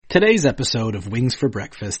Today's episode of Wings for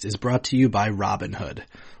Breakfast is brought to you by Robinhood.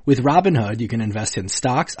 With Robinhood, you can invest in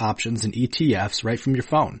stocks, options, and ETFs right from your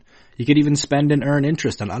phone. You can even spend and earn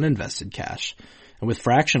interest on uninvested cash. And with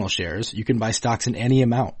fractional shares, you can buy stocks in any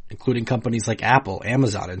amount, including companies like Apple,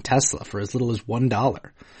 Amazon, and Tesla for as little as $1.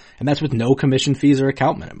 And that's with no commission fees or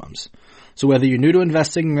account minimums. So whether you're new to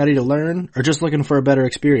investing and ready to learn, or just looking for a better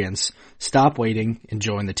experience, stop waiting and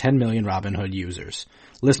join the 10 million Robinhood users.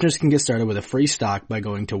 Listeners can get started with a free stock by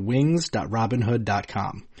going to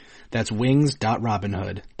wings.robinhood.com. That's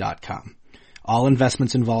wings.robinhood.com. All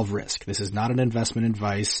investments involve risk. This is not an investment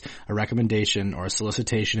advice, a recommendation, or a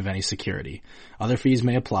solicitation of any security. Other fees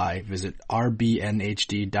may apply. Visit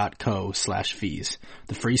rbnhd.co/fees.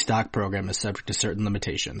 The free stock program is subject to certain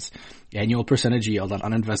limitations. Annual percentage yield on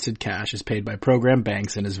uninvested cash is paid by program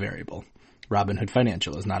banks and is variable. Robinhood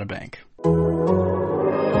Financial is not a bank.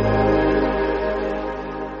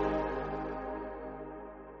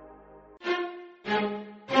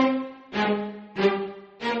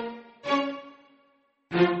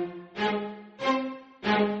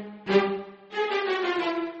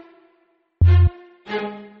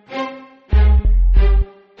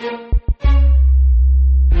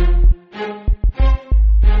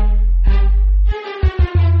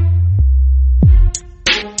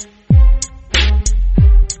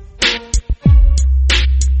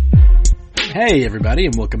 Hey everybody,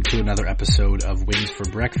 and welcome to another episode of Wings for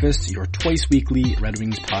Breakfast, your twice weekly Red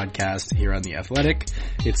Wings podcast here on The Athletic.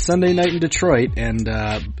 It's Sunday night in Detroit, and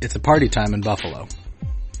it's a party time in Buffalo.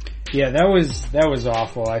 Yeah, that was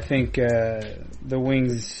awful. I think the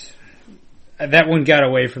Wings, that one got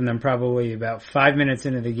away from them probably about 5 minutes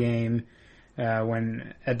into the game,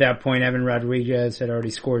 when at that point Evan Rodriguez had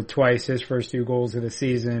already scored twice, his first 2 goals of the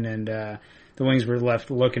season, and the Wings were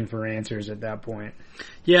left looking for answers at that point.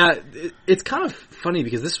 Yeah, it's kind of funny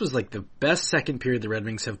because this was like the best second period the Red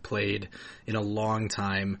Wings have played in a long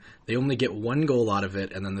time. They only get 1 goal out of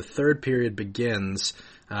it, and then the third period begins,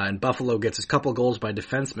 and Buffalo gets a couple goals by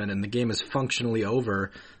defensemen, and the game is functionally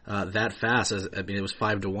over that fast. It was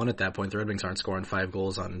 5-1 at that point. The Red Wings aren't scoring 5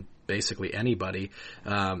 goals on basically anybody.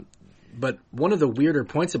 But one of the weirder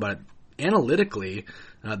points about it, analytically,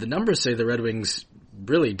 the numbers say the Red Wings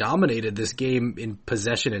really dominated this game in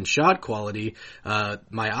possession and shot quality.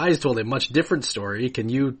 My eyes told a much different story. Can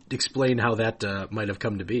you explain how that might have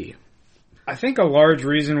come to be? I think a large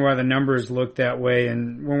reason why the numbers look that way,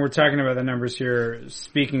 and when we're talking about the numbers here,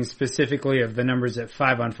 speaking specifically of the numbers at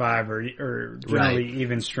 5-on-5 or generally Right.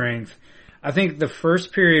 even strength, I think the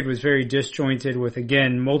first period was very disjointed with,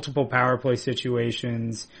 again, multiple power play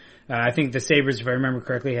situations. I think the Sabres, if I remember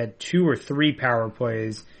correctly, had 2 or 3 power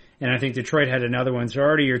plays, and I think Detroit had another one. So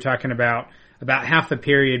already you're talking about half the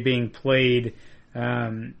period being played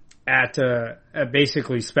at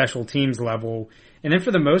basically special teams level. And then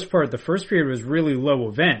for the most part, the first period was really low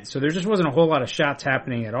event. So there just wasn't a whole lot of shots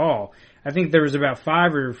happening at all. I think there was about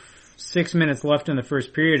 5 or 6 minutes left in the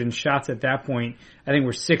first period, and shots at that point, I think,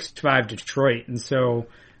 were 6-5 Detroit. And so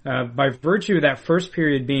by virtue of that first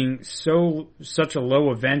period being such a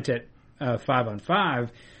low event at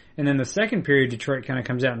 5-on-5, and then the second period, Detroit kind of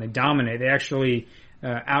comes out and they dominate. They actually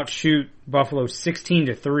outshoot Buffalo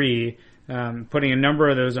 16-3, putting a number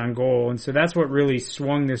of those on goal. And so that's what really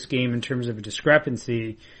swung this game in terms of a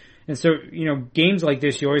discrepancy. And so, games like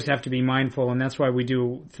this, you always have to be mindful, and that's why we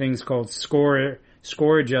do things called score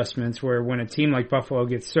adjustments, where when a team like Buffalo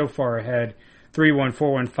gets so far ahead, 3-1,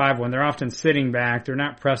 4-1, 5-1, they're often sitting back. They're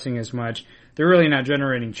not pressing as much. They're really not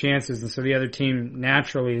generating chances, and so the other team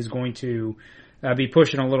naturally is going to be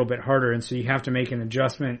pushing a little bit harder, and so you have to make an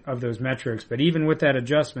adjustment of those metrics. But even with that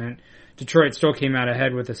adjustment, Detroit still came out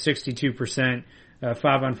ahead with a 62%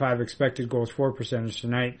 5-on-5 expected goals for percentage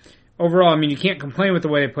tonight. Overall, I mean, you can't complain with the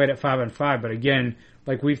way they played at 5-on-5, but again,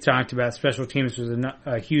 like we've talked about, special teams was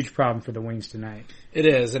a huge problem for the Wings tonight. It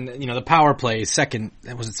is, and the power play, second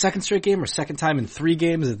straight game or second time in 3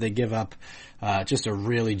 games that they give up just a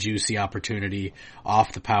really juicy opportunity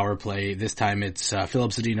off the power play. This time it's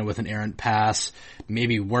Filip Zadina with an errant pass.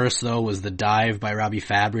 Maybe worse, though, was the dive by Robby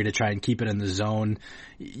Fabbri to try and keep it in the zone.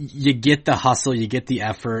 You get the hustle, you get the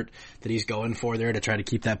effort that he's going for there to try to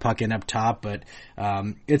keep that puck in up top, but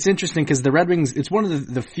it's interesting because the Red Wings, it's one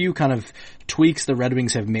of the few kind of tweaks the Red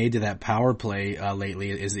Wings have made to that power play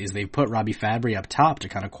lately is they've put Robby Fabbri up top to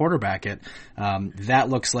kind of quarterback it. That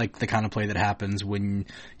looks like the kind of play that happens when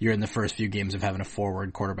you're in the first few games of having a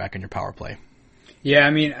forward quarterback in your power play. Yeah,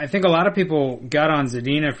 I mean, I think a lot of people got on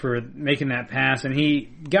Zadina for making that pass, and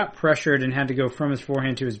he got pressured and had to go from his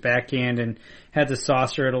forehand to his backhand and had to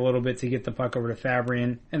saucer it a little bit to get the puck over to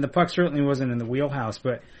Fabbri, and the puck certainly wasn't in the wheelhouse,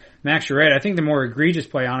 but Max, you're right. I think the more egregious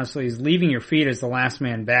play, honestly, is leaving your feet as the last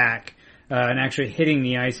man back, and actually hitting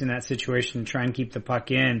the ice in that situation to try and keep the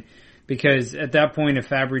puck in. Because at that point, if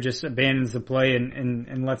Fabry just abandons the play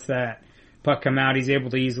and lets that puck come out, he's able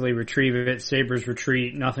to easily retrieve it. Sabres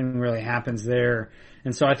retreat. Nothing really happens there.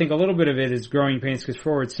 And so I think a little bit of it is growing pains because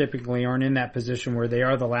forwards typically aren't in that position where they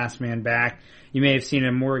are the last man back. You may have seen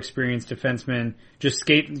a more experienced defenseman just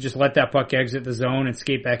let that puck exit the zone and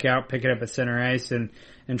skate back out, pick it up at center ice and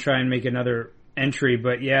try and make another entry.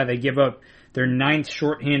 But yeah, they give up their 9th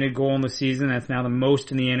shorthanded goal in the season. That's now the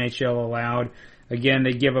most in the NHL allowed. Again,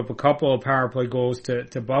 they give up a couple of power play goals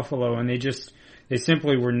to Buffalo, and they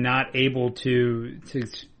simply were not able to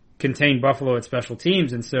contain Buffalo at special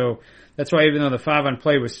teams. And so that's why even though the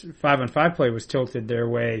 5-on-5 play was tilted their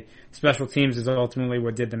way, special teams is ultimately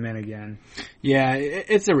what did them in again. Yeah,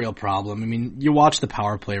 it's a real problem. I mean, you watch the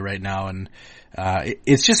power play right now and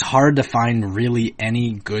it's just hard to find really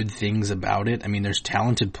any good things about it. I mean, there's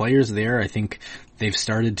talented players there. I think they've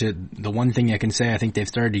started to, the one thing I can say, I think they've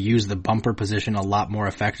started to use the bumper position a lot more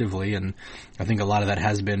effectively, and I think a lot of that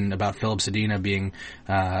has been about Filip Zadina being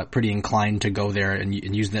pretty inclined to go there and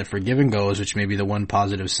using that for give and goes, which may be the one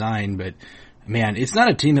positive sign. But man, it's not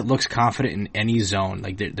a team that looks confident in any zone.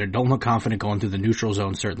 Like, they don't look confident going through the neutral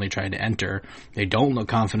zone, certainly trying to enter. They don't look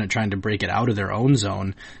confident trying to break it out of their own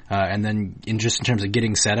zone. And then in terms of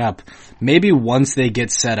getting set up, maybe once they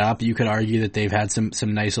get set up, you could argue that they've had some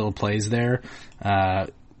nice little plays there.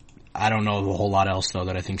 I don't know a whole lot else though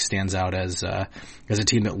that I think stands out as a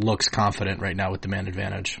team that looks confident right now with the man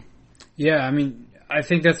advantage. Yeah, I mean, I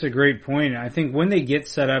think that's a great point. I think when they get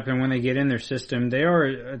set up and when they get in their system, they are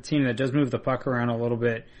a team that does move the puck around a little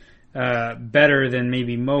bit better than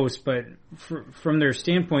maybe most. But from their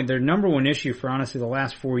standpoint, their number one issue for honestly the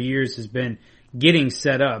last 4 years has been getting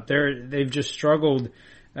set up. They've just struggled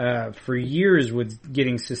for years with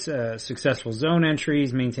getting successful zone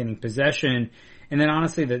entries, maintaining possession. And then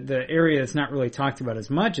honestly, the area that's not really talked about as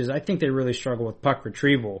much is I think they really struggle with puck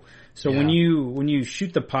retrieval. So when you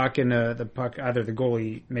shoot the puck and the puck, either the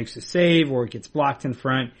goalie makes a save or it gets blocked in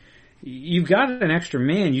front, you've got an extra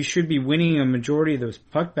man. You should be winning a majority of those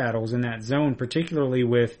puck battles in that zone, particularly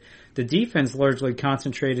with the defense largely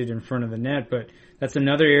concentrated in front of the net. But that's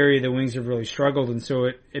another area the Wings have really struggled, and so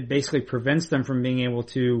it basically prevents them from being able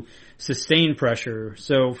to sustain pressure.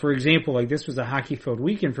 So, for example, like this was a hockey-filled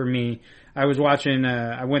weekend for me. I was watching,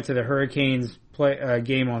 I went to the Hurricanes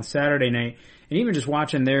game on Saturday night, and even just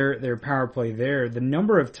watching their power play there, the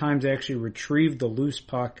number of times they actually retrieved the loose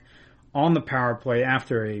puck on the power play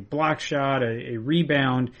after a block shot, a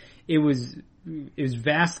rebound, it was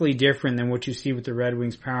vastly different than what you see with the Red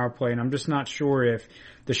Wings power play, and I'm just not sure if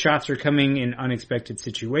the shots are coming in unexpected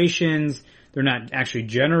situations. They're not actually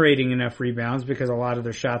generating enough rebounds because a lot of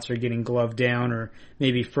their shots are getting gloved down or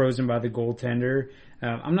maybe frozen by the goaltender.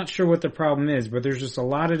 I'm not sure what the problem is, but there's just a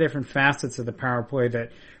lot of different facets of the power play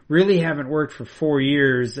that really haven't worked for 4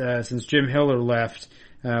 years since Jim Hiller left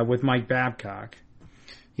with Mike Babcock.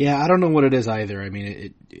 Yeah, I don't know what it is either. I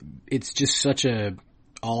mean, it's just such a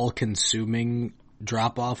all-consuming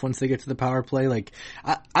drop-off once they get to the power play. Like,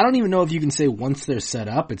 I don't even know if you can say once they're set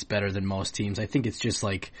up, it's better than most teams. I think it's just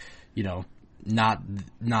like, you know, not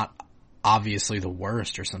obviously the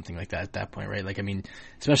worst or something like that at that point, right? Like, I mean,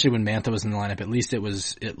 especially when Mantha was in the lineup, at least it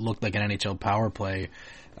looked like an NHL power play.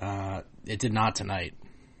 It did not tonight.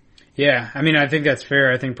 Yeah, I mean, I think that's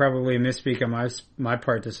fair. I think probably a misspeak on my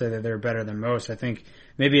part to say that they're better than most. I think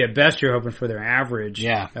maybe at best you're hoping for their average.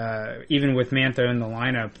 Yeah. Even with Mantha in the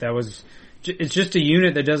lineup, it's just a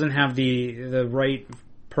unit that doesn't have the right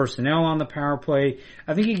personnel on the power play.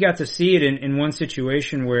 I think you got to see it in one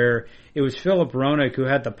situation where it was Philip Hronek who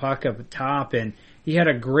had the puck up top, and he had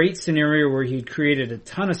a great scenario where he created a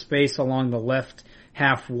ton of space along the left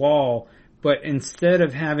half wall, but instead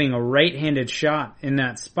of having a right-handed shot in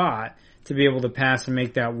that spot to be able to pass and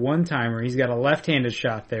make that one-timer, he's got a left-handed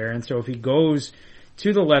shot there, and so if he goes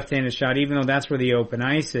to the left-handed shot, even though that's where the open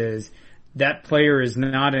ice is, that player is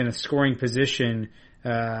not in a scoring position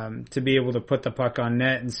to be able to put the puck on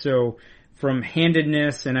net. And so from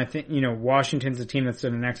handedness, and I think, you know, Washington's a team that's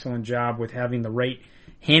done an excellent job with having the right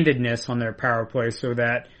handedness on their power play so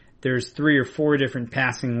that there's 3 or 4 different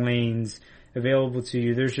passing lanes available to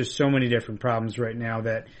you. There's just so many different problems right now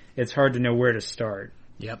that it's hard to know where to start.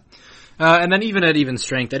 Yep. And then even at even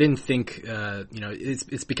strength, I didn't think,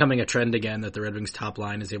 it's becoming a trend again that the Red Wings top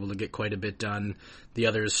line is able to get quite a bit done. The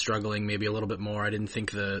others struggling maybe a little bit more. I didn't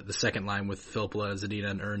think the second line with Filppula,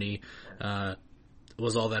 Zadina, and Ernie,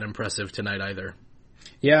 was all that impressive tonight either.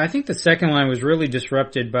 Yeah, I think the second line was really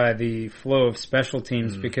disrupted by the flow of special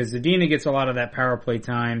teams because Zadina gets a lot of that power play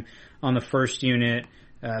time on the first unit.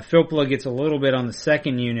 Filppula gets a little bit on the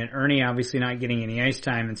second unit. Ernie obviously not getting any ice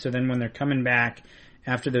time. And so then when they're coming back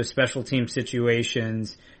after those special team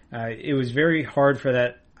situations, it was very hard for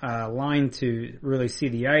that line to really see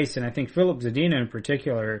the ice. And I think Filip Zadina in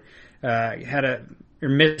particular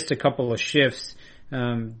missed a couple of shifts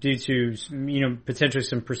due to, potentially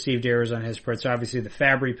some perceived errors on his part. So obviously the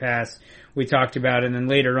Fabry pass we talked about, and then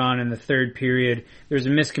later on in the third period, there was a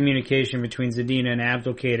miscommunication between Zadina and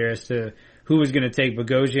Abdelkader as to who was going to take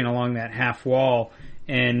Bogosian along that half wall,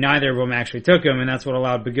 and neither of them actually took him, and that's what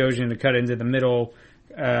allowed Bogosian to cut into the middle.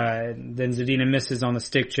 Then Zadina misses on the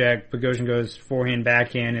stick check. Bogosian goes forehand,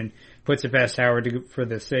 backhand, and puts it past Howard for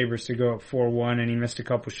the Sabres to go up 4-1, and he missed a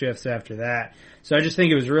couple shifts after that. So I just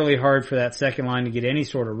think it was really hard for that second line to get any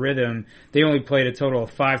sort of rhythm. They only played a total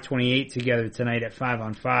of 5:28 together tonight at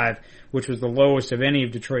 5-on-5, which was the lowest of any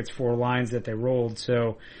of Detroit's four lines that they rolled.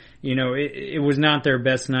 So, it was not their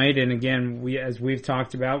best night. And again, as we've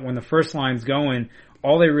talked about, when the first line's going,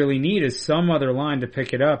 all they really need is some other line to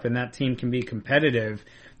pick it up, and that team can be competitive.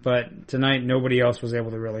 But tonight, nobody else was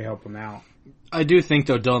able to really help them out. I do think,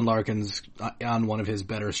 though, Dylan Larkin's on one of his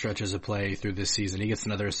better stretches of play through this season. He gets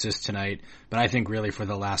another assist tonight, but I think really for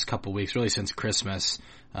the last couple weeks, really since Christmas,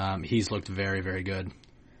 he's looked very, very good.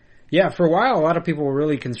 Yeah, for a while, a lot of people were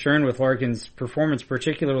really concerned with Larkin's performance,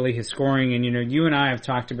 particularly his scoring. And, you and I have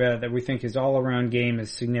talked about it, that we think his all-around game is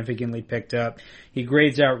significantly picked up. He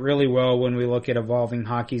grades out really well when we look at Evolving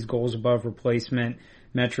Hockey's goals above replacement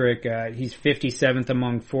metric. He's 57th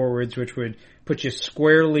among forwards, which would put you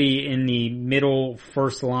squarely in the middle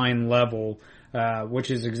first line level, which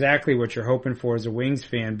is exactly what you're hoping for as a Wings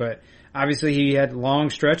fan. But obviously he had long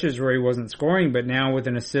stretches where he wasn't scoring, but now with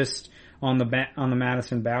an assist on the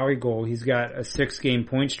Madison Bowie goal, he's got a 6-game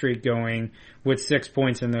point streak going with 6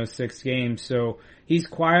 points in those 6 games. So he's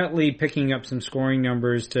quietly picking up some scoring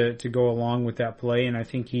numbers to go along with that play, and I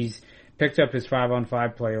think he's picked up his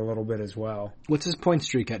 5-on-5 play a little bit as well. What's his point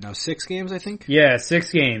streak at now? 6 games, I think? Yeah,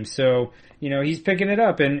 6 games. So, he's picking it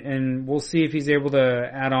up, and we'll see if he's able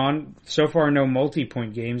to add on. So far, no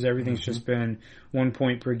multi-point games. Everything's just been 1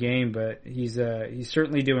 point per game, but he's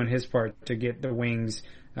certainly doing his part to get the Wings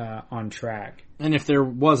on track. And if there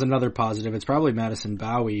was another positive, it's probably Madison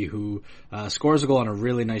Bowie, who scores a goal on a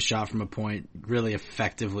really nice shot from a point, really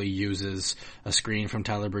effectively uses a screen from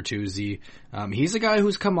Tyler Bertuzzi. He's a guy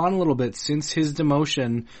who's come on a little bit since his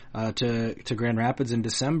demotion to Grand Rapids in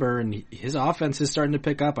December, and his offense is starting to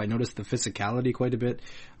pick up. I noticed the physicality quite a bit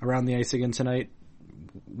around the ice again tonight.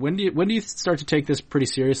 When do you start to take this pretty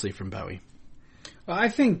seriously from Bowie? I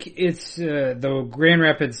think it's the Grand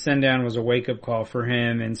Rapids send-down was a wake-up call for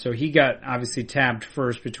him, and so he got obviously tabbed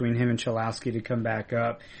first between him and Chalowski to come back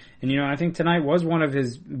up. And, I think tonight was one of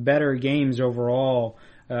his better games overall.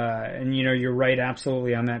 And, you're right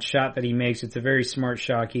absolutely on that shot that he makes. It's a very smart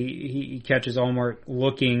shot. He catches Allmark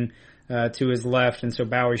looking to his left, and so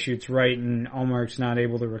Bowie shoots right, and Allmark's not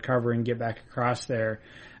able to recover and get back across there.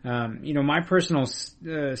 My personal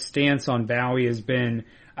stance on Bowie has been,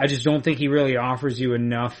 I just don't think he really offers you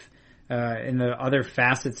enough in the other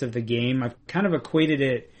facets of the game. I've kind of equated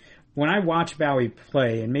it, when I watch Bowie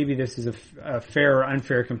play, and maybe this is a fair or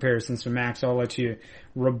unfair comparison, so Max, I'll let you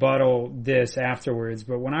rebuttal this afterwards,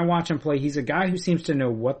 but when I watch him play, he's a guy who seems to know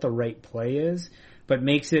what the right play is, but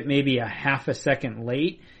makes it maybe a half a second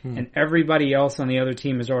late, and everybody else on the other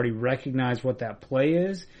team has already recognized what that play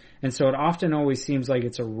is, and so it often always seems like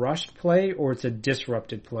it's a rushed play or it's a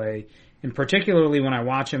disrupted play. And particularly when I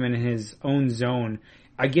watch him in his own zone,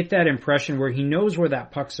 I get that impression where he knows where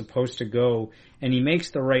that puck's supposed to go, and he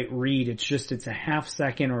makes the right read. It's a half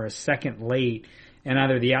second or a second late, and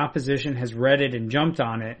either the opposition has read it and jumped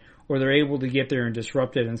on it, or they're able to get there and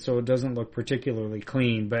disrupt it, and so it doesn't look particularly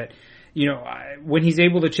clean. But, when he's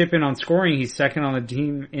able to chip in on scoring, he's second on the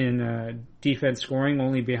team in defense scoring,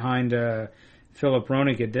 only behind Philip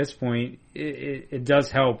Roenick at this point. It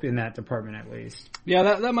does help in that department at least. Yeah,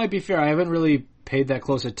 that might be fair. I haven't really paid that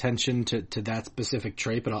close attention to that specific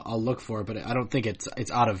trait, but I'll look for it. But I don't think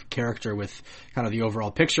it's out of character with kind of the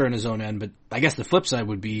overall picture in his own end. But I guess the flip side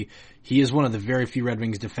would be he is one of the very few Red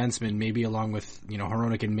Wings defensemen, maybe along with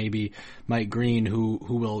Hronek and maybe Mike Green, who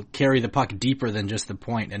will carry the puck deeper than just the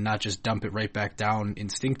point and not just dump it right back down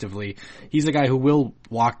instinctively. He's a guy who will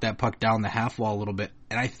walk that puck down the half wall a little bit.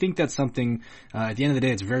 And I think that's something, at the end of the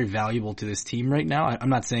day, it's very valuable to this team right now. I'm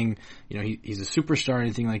not saying, he's a superstar or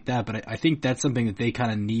anything like that, but I think that's something that they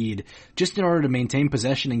kind of need just in order to maintain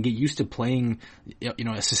possession and get used to playing,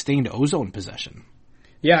 a sustained ozone possession.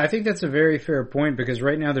 Yeah, I think that's a very fair point, because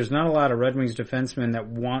right now there's not a lot of Red Wings defensemen that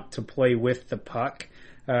want to play with the puck.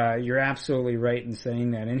 You're absolutely right in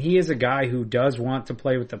saying that. And he is a guy who does want to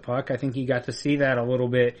play with the puck. I think he got to see that a little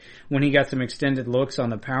bit when he got some extended looks on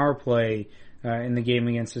the power play in the game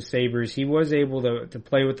against the Sabres. He was able to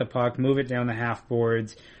play with the puck, move it down the half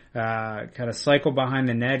boards, kind of cycle behind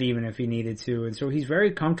the net even if he needed to. And so he's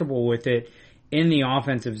very comfortable with it in the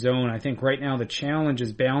offensive zone. I think right now the challenge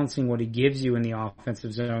is balancing what he gives you in the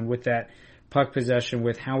offensive zone with that puck possession,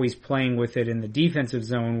 with how he's playing with it in the defensive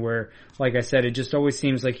zone, where, like I said, it just always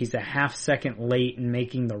seems like he's a half second late in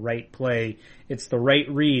making the right play. It's the right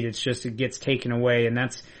read, it's just it gets taken away, and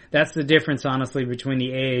that's the difference, honestly, between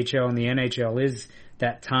the AHL and the NHL is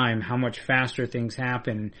that time, how much faster things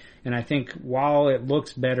happen. And I think while it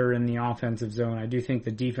looks better in the offensive zone, I do think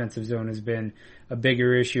the defensive zone has been a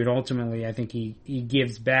bigger issue, and ultimately I think he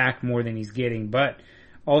gives back more than he's getting. But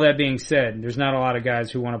all that being said, there's not a lot of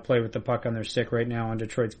guys who want to play with the puck on their stick right now on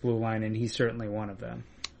Detroit's blue line, and he's certainly one of them.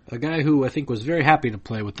 A guy who I think was very happy to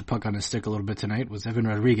play with the puck on his stick a little bit tonight was Evan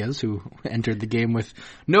Rodriguez, who entered the game with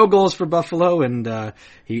no goals for Buffalo, and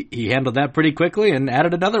he handled that pretty quickly and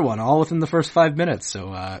added another one, all within the first 5 minutes.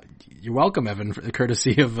 So you're welcome, Evan,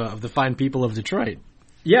 courtesy of the fine people of Detroit.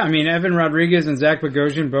 Yeah, I mean, Evan Rodriguez and Zach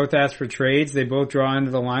Bogosian both asked for trades. They both draw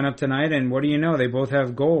into the lineup tonight, and what do you know? They both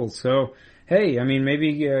have goals. So, hey, I mean,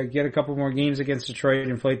 maybe get a couple more games against Detroit,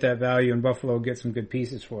 inflate that value, and Buffalo get some good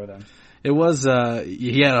pieces for them. It was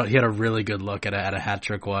he had a really good look at a hat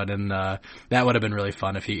trick one, and that would have been really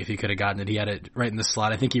fun if he could have gotten it. He had it right in the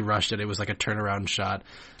slot. I think he rushed it. It was like a turnaround shot.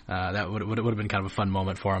 That would have been kind of a fun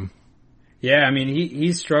moment for him. Yeah, I mean,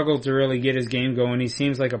 he's struggled to really get his game going. He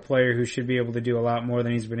seems like a player who should be able to do a lot more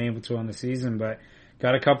than he's been able to on the season, but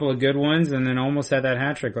got a couple of good ones and then almost had that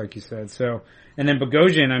hat trick, like you said. So, and then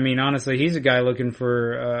Bogosian, I mean, honestly, he's a guy looking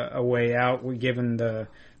for a way out, given the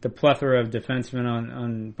plethora of defensemen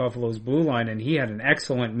on Buffalo's blue line, and he had an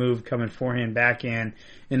excellent move coming forehand, backhand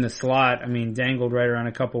in the slot. I mean, dangled right around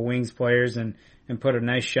a couple wings players and put a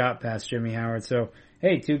nice shot past Jimmy Howard. So,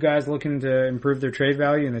 hey, two guys looking to improve their trade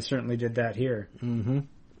value, and they certainly did that here. Mm-hmm.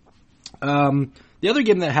 The other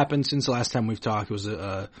game that happened since the last time we've talked was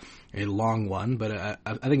a long one, but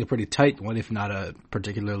I think a pretty tight one, if not a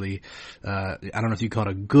particularly, I don't know if you call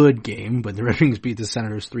it a good game, but the Red Wings beat the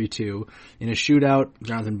Senators 3-2 in a shootout.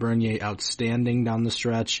 Jonathan Bernier outstanding down the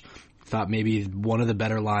stretch. Thought maybe one of the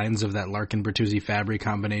better lines of that Larkin-Bertuzzi-Fabry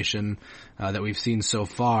combination that we've seen so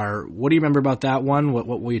far. What do you remember about that one? What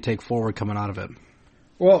will you take forward coming out of it?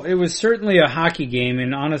 Well, it was certainly a hockey game,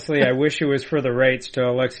 and honestly, I wish it was for the rights to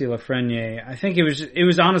Alexis Lafreniere. I think it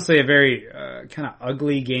was honestly a very kind of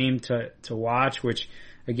ugly game to watch, which,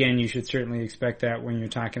 again, you should certainly expect that when you're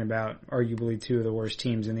talking about arguably two of the worst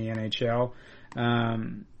teams in the NHL.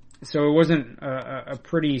 So it wasn't a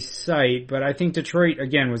pretty sight, but I think Detroit,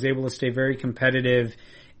 again, was able to stay very competitive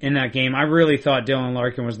in that game. I really thought Dylan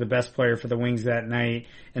Larkin was the best player for the Wings that night,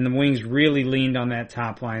 and the Wings really leaned on that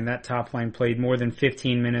top line. That top line played more than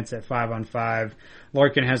 15 minutes at 5-on-5.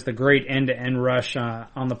 Larkin has the great end-to-end rush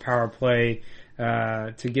on the power play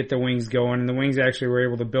to get the Wings going, and the Wings actually were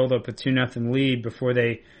able to build up a 2-0 lead before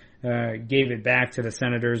they gave it back to the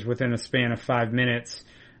Senators within a span of 5 minutes.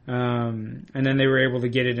 And then they were able to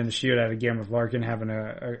get it in the shootout again with Larkin having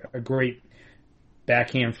a great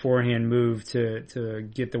backhand forehand move to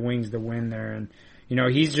get the Wings the win there. And, you know,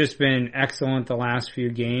 he's just been excellent the last few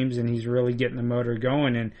games, and he's really getting the motor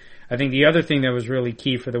going. And I think the other thing that was really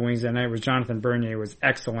key for the Wings that night was Jonathan Bernier was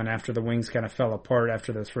excellent after the Wings kind of fell apart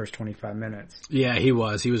after those first 25 minutes. Yeah, he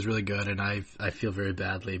was. He was really good, and I feel very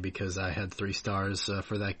badly because I had 3 stars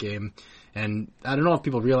for that game. And I don't know if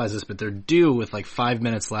people realize this, but they're due with like 5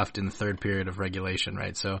 minutes left in the third period of regulation,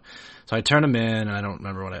 right? So I turn them in, and I don't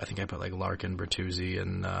remember what I think I put like Larkin, Bertuzzi,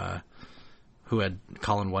 and who had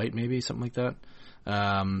Colin White, maybe something like that,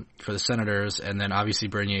 for the Senators. And then obviously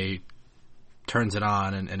Bernier turns it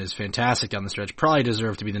on and is fantastic down the stretch. Probably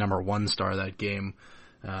deserved to be the number 1 star of that game.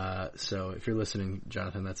 So if you're listening,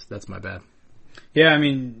 Jonathan, that's my bad. Yeah, I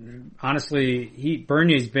mean, honestly,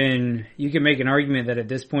 Bernier's been, you can make an argument that at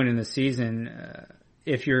this point in the season,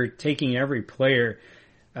 if you're taking every player,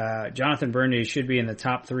 Jonathan Bernier should be in the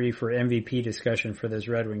top 3 for MVP discussion for this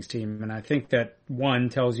Red Wings team. And I think that, 1,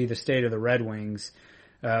 tells you the state of the Red Wings,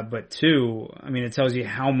 but 2, I mean, it tells you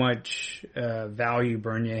how much value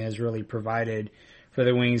Bernier has really provided for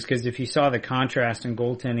the Wings, because if you saw the contrast in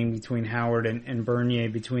goaltending between Howard and Bernier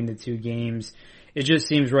between the 2 games, it just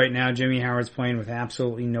seems right now Jimmy Howard's playing with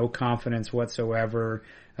absolutely no confidence whatsoever.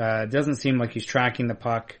 It doesn't seem like he's tracking the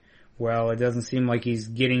puck well. It doesn't seem like he's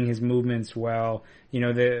getting his movements well. You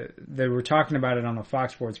know, they were talking about it on the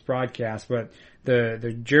Fox Sports broadcast, but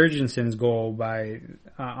the Jurgensen's goal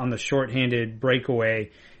on the shorthanded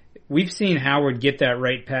breakaway, we've seen Howard get that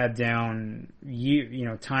right pad down,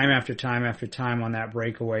 time after time after time on that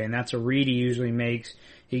breakaway, and that's a read he usually makes.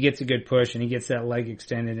 He gets a good push and he gets that leg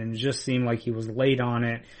extended, and it just seemed like he was late on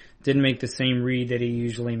it. Didn't make the same read that he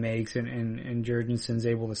usually makes, and Jurgensen's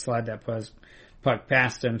able to slide that puck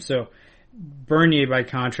past him. So Bernier, by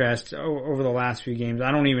contrast, over the last few games,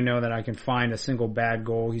 I don't even know that I can find a single bad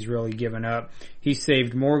goal he's really given up. He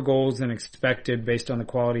saved more goals than expected based on the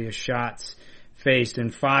quality of shots faced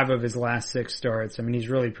in 5 of his last 6 starts. I mean, he's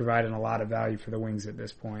really providing a lot of value for the Wings at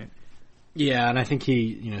this point. Yeah, and I think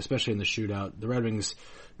he, especially in the shootout, the Red Wings,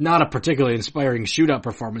 not a particularly inspiring shootout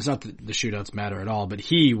performance. Not that the shootouts matter at all, but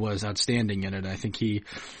he was outstanding in it. I think he,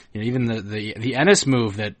 even the Ennis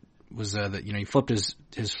move that was he flipped his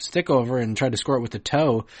stick over and tried to score it with the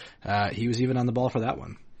toe. He was even on the ball for that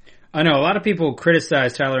one. I know a lot of people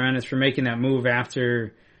criticize Tyler Ennis for making that move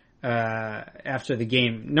after the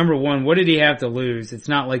game. Number one, what did he have to lose? It's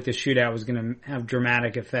not like the shootout was going to have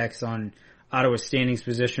dramatic effects on Ottawa's standings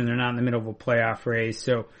position. They're not in the middle of a playoff race,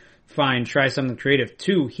 so fine, try something creative.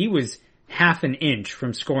 2, he was half an inch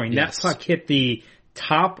from scoring. Yes. That puck hit the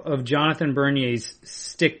top of Jonathan Bernier's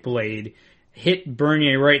stick blade, hit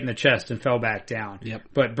Bernier right in the chest and fell back down. Yep.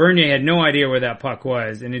 But Bernier had no idea where that puck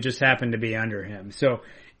was, and it just happened to be under him. So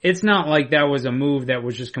it's not like that was a move that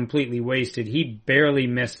was just completely wasted. He barely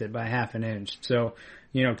missed it by half an inch. So,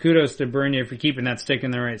 kudos to Bernier for keeping that stick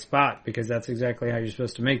in the right spot, because that's exactly how you're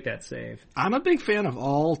supposed to make that save. I'm a big fan of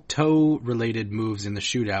all toe-related moves in the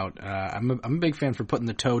shootout. I'm a big fan for putting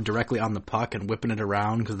the toe directly on the puck and whipping it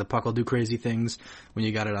around, because the puck will do crazy things when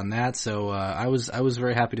you got it on that. So I was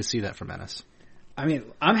very happy to see that from Ennis. I mean,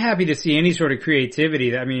 I'm happy to see any sort of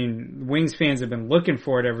creativity. I mean, Wings fans have been looking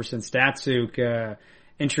for it ever since Datsuk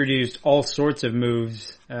introduced all sorts of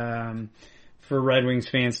moves for Red Wings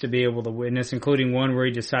fans to be able to witness, including one where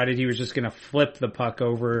he decided he was just going to flip the puck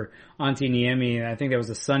over Antti Niemi. And I think that was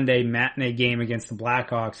a Sunday matinee game against the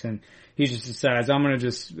Blackhawks, and he just decides, I'm going to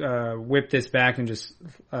just whip this back and just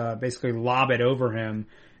basically lob it over him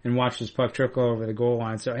and watch this puck trickle over the goal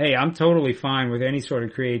line. So, hey, I'm totally fine with any sort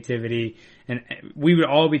of creativity, and we would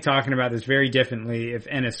all be talking about this very differently if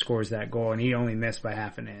Ennis scores that goal and he only missed by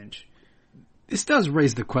half an inch. This does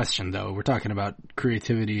raise the question, though. We're talking about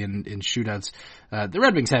creativity in shootouts. The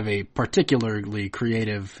Red Wings have a particularly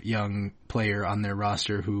creative young player on their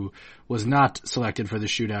roster who was not selected for the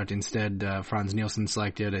shootout. Instead, Franz Nielsen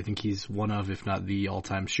selected. I think he's one of, if not the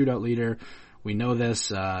all-time shootout leader. We know this.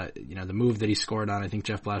 The move that he scored on, I think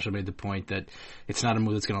Jeff Blashill made the point that it's not a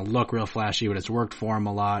move that's going to look real flashy, but it's worked for him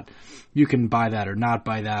a lot. You can buy that or not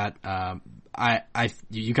buy that.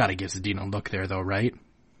 You got to give Zadina a look there, though, right?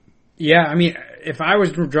 Yeah, I mean, if I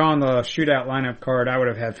was drawing the shootout lineup card, I would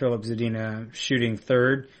have had Filip Zadina shooting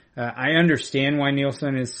third. I understand why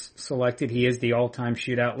Nielsen is selected. He is the all-time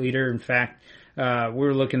shootout leader. In fact, we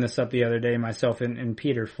were looking this up the other day, myself and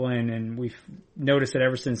Peter Flynn, and we've noticed that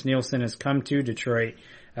ever since Nielsen has come to Detroit,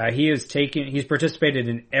 he's participated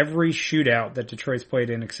in every shootout that Detroit's played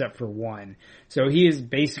in except for one. So he has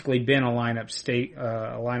basically been a lineup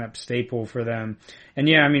staple for them. And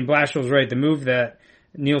yeah, I mean, Blashill's right. The move that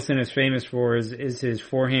Nielsen is famous for is his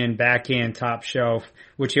forehand, backhand, top shelf,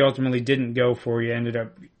 which he ultimately didn't go for. He ended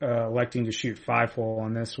up electing to shoot 5-hole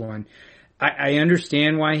on this one. I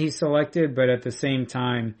understand why he's selected, but at the same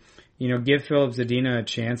time, give Filip Zadina a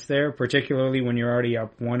chance there, particularly when you're already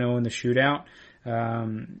up 1-0 in the shootout.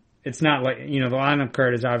 It's not like, the lineup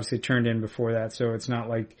card is obviously turned in before that, so it's not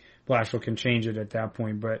like Blashill can change it at that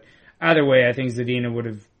point. But either way, I think Zadina would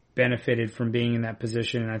have benefited from being in that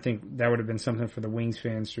position, and I think that would have been something for the Wings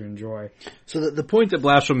fans to enjoy. So the point that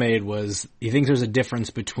Blashill made was he thinks there's a difference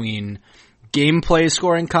between gameplay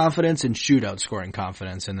scoring confidence and shootout scoring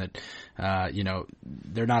confidence, and that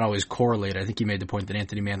they're not always correlated. I think he made the point that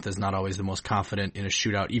Anthony Mantha is not always the most confident in a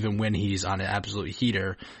shootout, even when he's on an absolute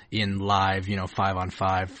heater in live, 5-on-5,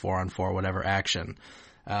 4-on-4, whatever action.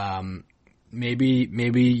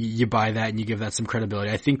 Maybe you buy that and you give that some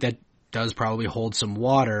credibility. I think that does probably hold some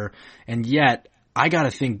water, and yet I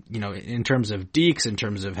gotta think, in terms of deeks, in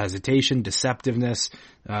terms of hesitation, deceptiveness,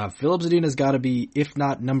 Filip Zadina's gotta be, if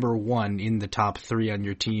not number one, in the top 3 on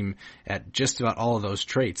your team at just about all of those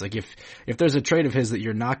traits. Like if there's a trait of his that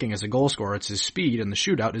you're knocking as a goal scorer, it's his speed, and the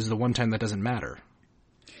shootout is the one time that doesn't matter.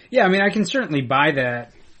 Yeah, I mean, I can certainly buy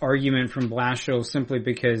that argument from Blashill simply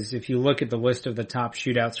because if you look at the list of the top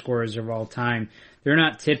shootout scorers of all time, they're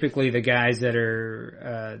not typically the guys that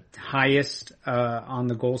are highest on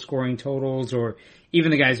the goal scoring totals, or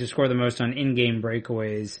even the guys who score the most on in-game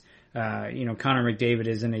breakaways. Connor McDavid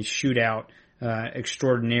is in a shootout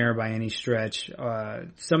extraordinaire by any stretch.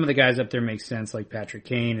 Some of the guys up there make sense, like Patrick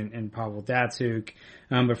Kane and Pavel Datsyuk.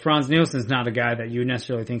 But Franz Nielsen's not a guy that you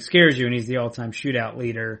necessarily think scares you, and he's the all-time shootout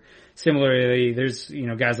leader. Similarly, there's,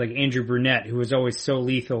 guys like Andrew Brunette, who was always so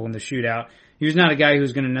lethal in the shootout. He was not a guy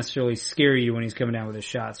who's going to necessarily scare you when he's coming down with a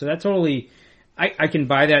shot. So that totally, I can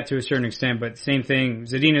buy that to a certain extent, but same thing,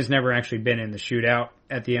 Zadina's never actually been in the shootout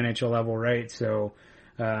at the NHL level, right? So,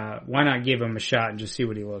 why not give him a shot and just see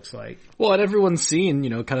what he looks like? Well, and everyone's seen,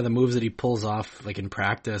 kind of the moves that he pulls off, like in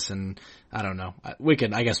practice, and I don't know.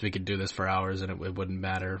 I guess we could do this for hours and it wouldn't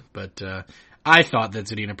matter, but, I thought that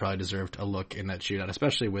Zadina probably deserved a look in that shootout,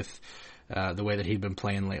 especially with, the way that he'd been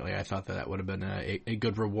playing lately. I thought that would have been a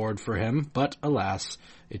good reward for him, but alas,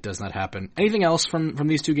 it does not happen. Anything else from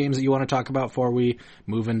these two games that you want to talk about before we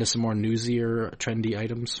move into some more newsier, trendy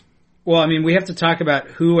items? Well, I mean, we have to talk about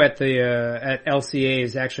who at LCA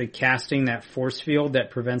is actually casting that force field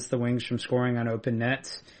that prevents the Wings from scoring on open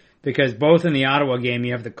nets. Because both in the Ottawa game,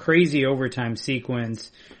 you have the crazy overtime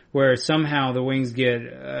sequence where somehow the Wings get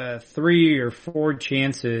 3 or 4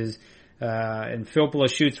 chances, and Filppula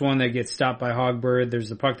shoots one that gets stopped by Hogberg. There's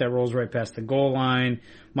the puck that rolls right past the goal line.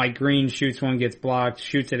 Mike Green shoots one, gets blocked,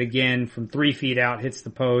 shoots it again from 3 feet out, hits the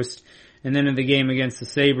post. And then in the game against the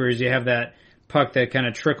Sabres, you have that puck that kind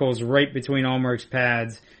of trickles right between Allmark's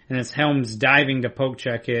pads, and it's Helms diving to poke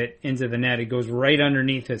check it into the net. It goes right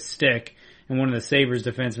underneath his stick, and one of the Sabres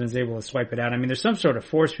defensemen is able to swipe it out. I mean, there's some sort of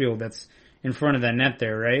force field that's in front of that net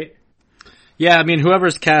there, right? Yeah, I mean,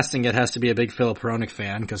 whoever's casting it has to be a big Filip Hronek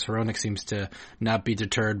fan, because Hronek seems to not be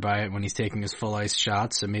deterred by it when he's taking his full ice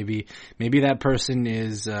shots. So maybe that person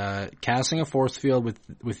is casting a force field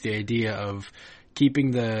with the idea of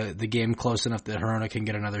keeping the game close enough that Hronek can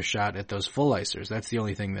get another shot at those full icers. That's the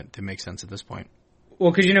only thing that makes sense at this point.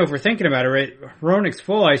 Well, because, if we're thinking about it, right, Hronek's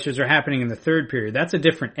full icers are happening in the third period. That's a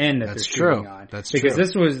different end that they're shooting on. That's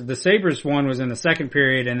because true. The Sabres one was in the second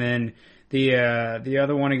period, and then the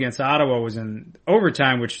other one against Ottawa was in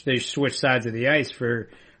overtime, which they switched sides of the ice for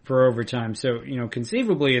overtime. So,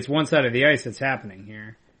 conceivably, it's one side of the ice that's happening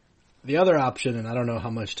here. The other option, and I don't know how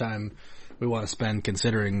much time we want to spend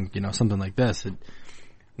considering, something like this.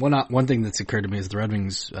 One thing that's occurred to me is the Red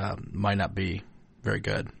Wings might not be very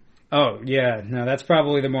good. Oh, yeah. No, that's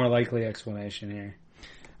probably the more likely explanation here.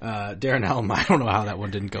 Darren Helm, I don't know how that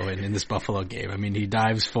one didn't go in this Buffalo game. I mean, he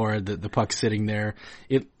dives for it, the puck's sitting there.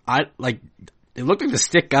 It looked like the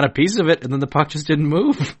stick got a piece of it, and then the puck just didn't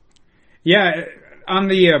move. Yeah, on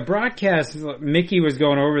the broadcast, Mickey was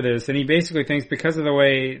going over this, and he basically thinks because of the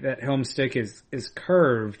way that Helm's stick is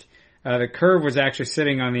curved, the curve was actually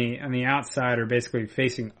sitting on the outside, or basically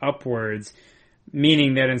facing upwards,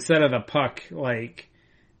 meaning that instead of the puck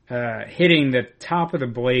hitting the top of the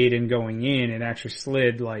blade and going in, it actually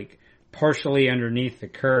slid partially underneath the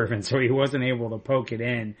curve, and so he wasn't able to poke it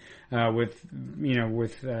in by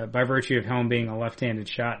virtue of Helm being a left-handed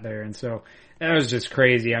shot there. And so that was just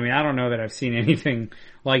crazy. I mean, I don't know that I've seen anything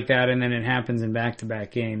like that, and then it happens in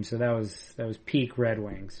back-to-back games. So that was peak Red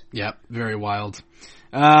Wings. Yep, very wild.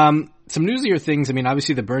 Some newsier things. I mean,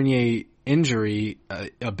 obviously the Bernier injury,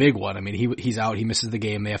 a big one. I mean, he's out. He misses the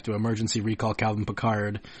game. They have to emergency recall Calvin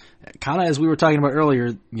Pickard. Kind of as we were talking about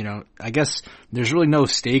earlier, I guess there's really no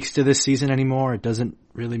stakes to this season anymore. It doesn't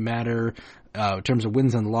really matter in terms of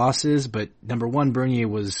wins and losses, but number one, Bernier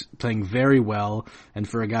was playing very well, and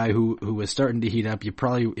for a guy who was starting to heat up, you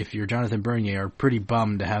probably, if you're Jonathan Bernier, are pretty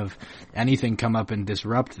bummed to have anything come up and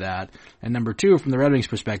disrupt that. And number two, from the Red Wings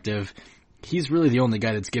perspective, he's really the only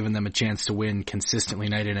guy that's given them a chance to win consistently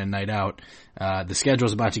night in and night out. The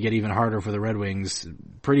schedule's about to get even harder for the Red Wings.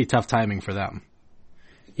 Pretty tough timing for them.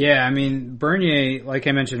 Yeah, I mean, Bernier, like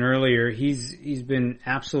I mentioned earlier, he's been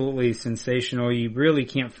absolutely sensational. You really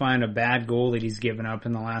can't find a bad goal that he's given up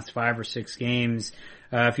in the last 5 or 6 games.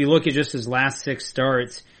 If you look at just his last 6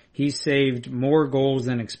 starts, he's saved more goals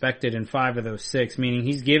than expected in 5 of those 6, meaning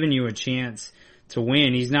he's given you a chance to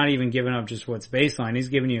win. He's not even giving up just what's baseline. He's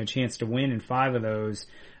giving you a chance to win in 5 of those.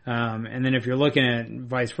 And then if you're looking at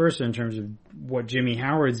vice versa in terms of what Jimmy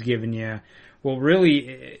Howard's given you, well,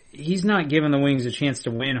 really, he's not giving the Wings a chance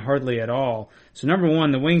to win hardly at all. So number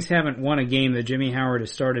one, the Wings haven't won a game that Jimmy Howard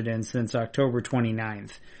has started in since October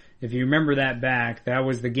 29th. If you remember that back, that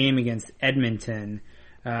was the game against Edmonton.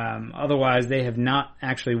 Otherwise, they have not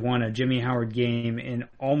actually won a Jimmy Howard game in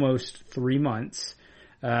almost 3 months.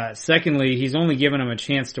 Secondly, he's only given them a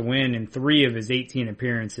chance to win in 3 of his 18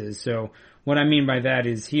 appearances. So what I mean by that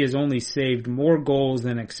is he has only saved more goals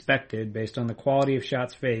than expected based on the quality of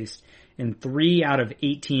shots faced in 3 out of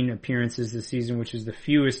 18 appearances this season, which is the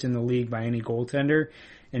fewest in the league by any goaltender.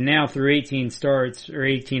 And now through 18 starts or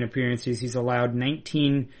 18 appearances, he's allowed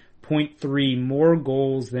 19.2 0.3 more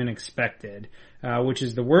goals than expected, which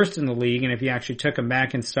is the worst in the league. And if you actually took him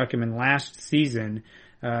back and stuck him in last season,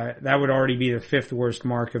 that would already be the 5th worst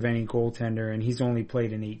mark of any goaltender, and he's only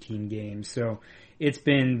played in 18 games. So it's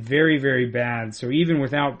been very, very bad. So even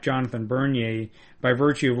without Jonathan Bernier, by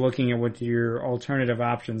virtue of looking at what your alternative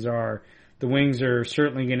options are, the Wings are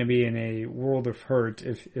certainly going to be in a world of hurt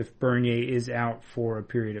if Bernier is out for a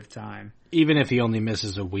period of time. Even if he only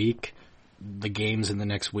misses a week, the games in the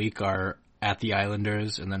next week are at the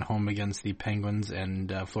Islanders and then home against the Penguins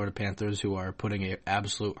and Florida Panthers, who are putting an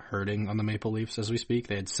absolute hurting on the Maple Leafs as we speak.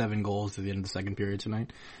 They had 7 goals at the end of the second period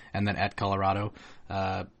tonight. And then at Colorado.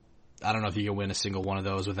 I don't know if you can win a single one of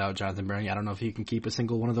those without Jonathan Bernier. I don't know if you can keep a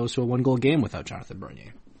single one of those to a 1-goal game without Jonathan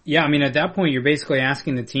Bernier. Yeah, I mean, at that point, you're basically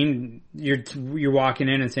asking the team, you're walking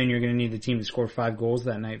in and saying you're going to need the team to score 5 goals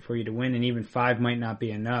that night for you to win, and even 5 might not be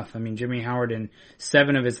enough. I mean, Jimmy Howard in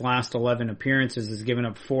 7 of his last 11 appearances has given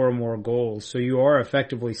up 4 or more goals. So you are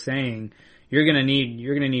effectively saying you're going to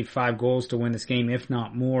need 5 goals to win this game, if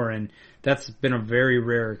not more, and that's been a very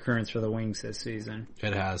rare occurrence for the Wings this season.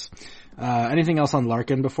 It has. Anything else on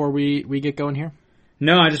Larkin before we get going here?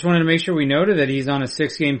 No, I just wanted to make sure we noted that he's on a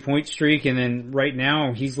 6-game point streak, and then right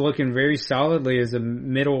now he's looking very solidly as a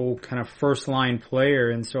middle kind of first-line player,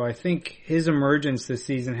 and so I think his emergence this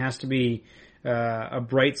season has to be a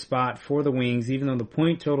bright spot for the Wings, even though the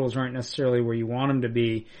point totals aren't necessarily where you want them to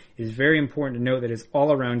be. It is very important to note that his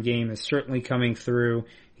all-around game is certainly coming through.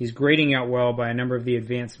 He's grading out well by a number of the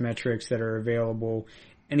advanced metrics that are available,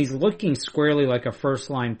 and he's looking squarely like a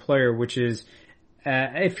first-line player, which is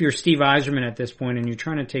if you're Steve Yzerman at this point and you're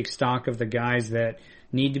trying to take stock of the guys that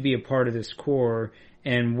need to be a part of this core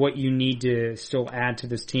and what you need to still add to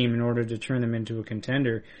this team in order to turn them into a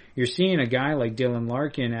contender, you're seeing a guy like Dylan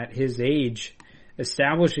Larkin at his age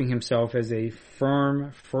establishing himself as a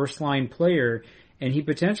firm first-line player, and he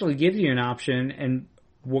potentially gives you an option and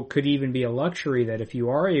what could even be a luxury that if you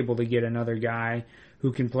are able to get another guy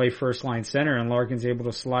who can play first-line center and Larkin's able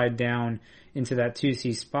to slide down into that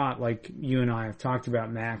 2C spot like you and I have talked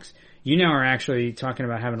about, Max, you now are actually talking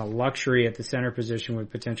about having a luxury at the center position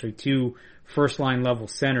with potentially 2 first-line level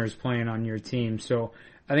centers playing on your team. So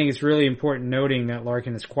I think it's really important noting that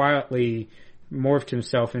Larkin has quietly morphed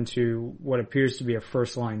himself into what appears to be a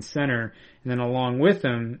first-line center. And then along with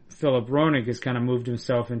him, Filip Hronek has kind of moved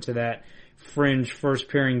himself into that fringe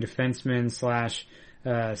first-pairing defenseman slash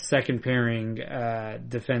second pairing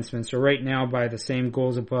defenseman. So right now, by the same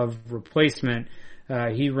goals above replacement,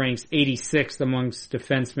 he ranks 86th amongst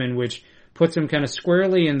defensemen, which puts him kind of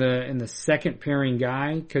squarely in the second pairing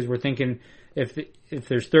guy, because we're thinking if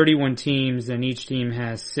there's 31 teams and each team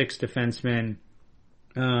has 6 defensemen,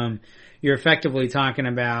 you're effectively talking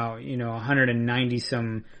about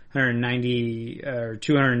 190 or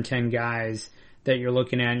 210 guys that you're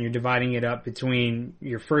looking at, and you're dividing it up between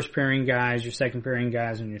your first pairing guys, your second pairing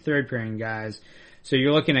guys, and your third pairing guys. So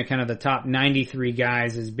you're looking at kind of the top 93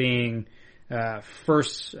 guys as being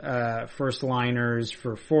first liners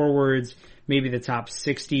for forwards, maybe the top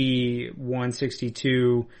 61,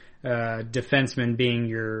 62 defensemen being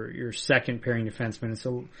your second pairing defenseman.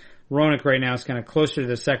 So Hronek right now is kind of closer to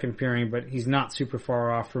the second pairing, but he's not super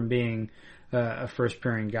far off from being a first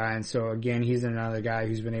pairing guy. And so again, he's another guy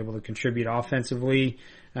who's been able to contribute offensively.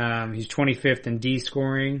 He's 25th in D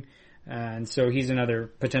scoring. And so he's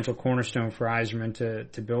another potential cornerstone for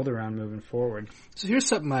Yzerman to build around moving forward. So here's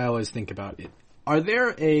something I always think about. Are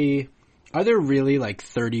there really like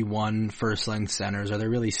 31 first line centers? Are there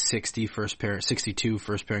really 62 first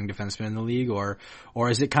pairing defensemen in the league? Or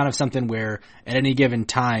is it kind of something where at any given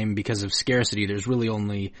time, because of scarcity, there's really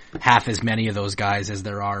only half as many of those guys as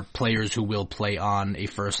there are players who will play on a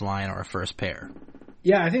first line or a first pair?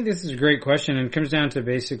 Yeah, I think this is a great question, and it comes down to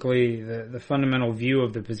basically the fundamental view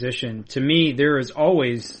of the position. To me, there is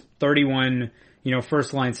always 31,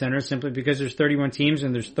 first line centers, simply because there's 31 teams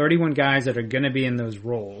and there's 31 guys that are going to be in those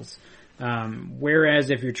roles. Whereas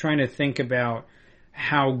if you're trying to think about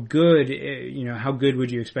how good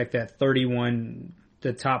would you expect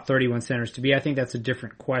the top 31 centers to be, I think that's a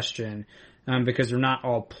different question, because they're not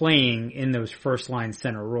all playing in those first line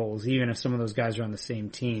center roles, even if some of those guys are on the same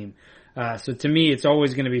team. So to me, it's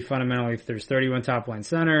always going to be fundamentally, if there's 31 top line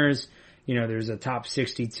centers, there's a top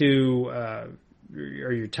 62, or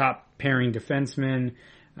your top pairing defensemen,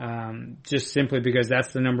 just simply because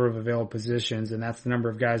that's the number of available positions and that's the number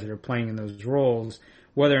of guys that are playing in those roles.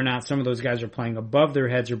 Whether or not some of those guys are playing above their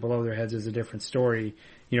heads or below their heads is a different story.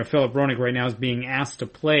 Filip Hronek right now is being asked to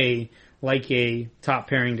play like a top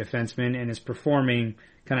pairing defenseman and is performing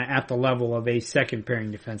kind of at the level of a second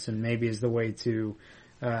pairing defenseman, maybe is the way to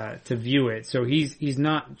to view it. So he's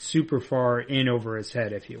not super far in over his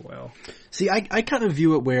head, if you will. See, I kind of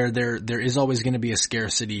view it where there is always going to be a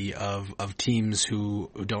scarcity of teams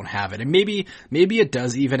who don't have it. And maybe it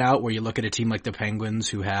does even out where you look at a team like the Penguins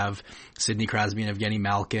who have Sidney Crosby and Evgeny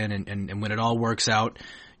Malkin, and when it all works out,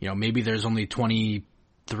 maybe there's only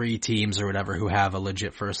 23 teams or whatever who have a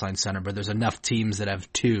legit first line center, but there's enough teams that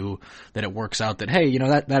have two that it works out that, hey,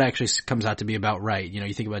 that actually comes out to be about right.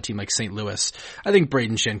 You think about a team like St. Louis. I think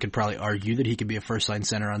Braden Shen could probably argue that he could be a first line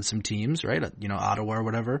center on some teams, right? Ottawa or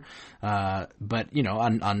whatever. But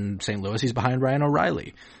on St. Louis, he's behind Ryan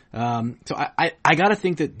O'Reilly. So I gotta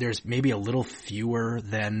think that there's maybe a little fewer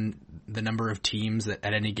than the number of teams that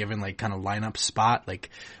at any given kind of lineup spot.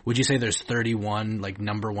 Would you say there's 31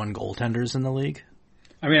 number one goaltenders in the league?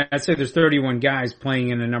 I mean, I'd say there's 31 guys playing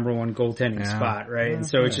in a number one goaltending spot, right? And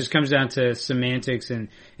so it just comes down to semantics and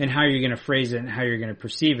how you're going to phrase it and how you're going to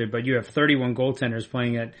perceive it. But you have 31 goaltenders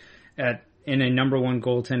playing in a number one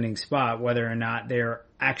goaltending spot, whether or not they're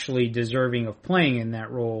actually deserving of playing in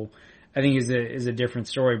that role, I think is a different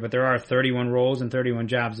story. But there are 31 roles and 31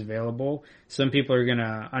 jobs available. Some people are going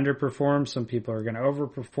to underperform, some people are going to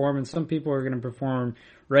overperform, and some people are going to perform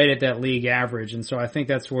right at that league average. And so I think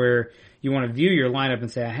that's where you want to view your lineup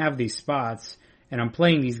and say, I have these spots and I'm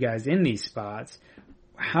playing these guys in these spots.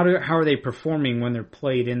 How are they performing when they're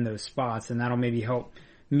played in those spots? And that'll maybe help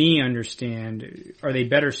me understand, are they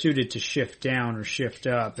better suited to shift down or shift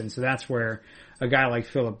up? And so that's where a guy like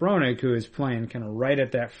Philip Bronek, who is playing kind of right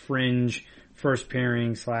at that fringe first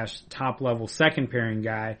pairing / top level second pairing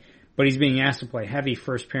guy, but he's being asked to play heavy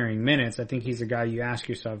first pairing minutes. I think he's a guy you ask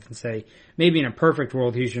yourself and say, maybe in a perfect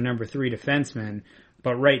world, he's your number 3 defenseman.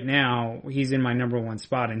 But right now, he's in my number 1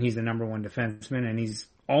 spot, and he's the number 1 defenseman, and he's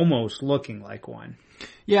almost looking like one.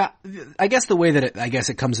 Yeah, I guess the way that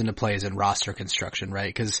it comes into play is in roster construction, right?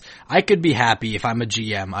 Because I could be happy if I'm a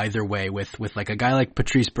GM either way with a guy like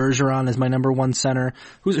Patrice Bergeron as my number 1 center.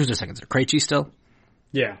 Who's the second center? Krejci still?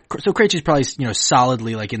 Yeah. So Krejci's probably,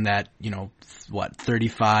 solidly in that,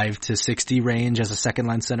 35 to 60 range as a second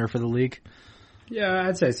line center for the league. Yeah,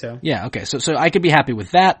 I'd say so. Yeah, okay. So I could be happy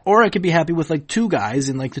with that, or I could be happy with 2 guys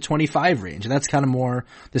in the 25 range. And that's kind of more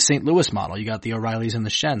the St. Louis model. You got the O'Reillys and the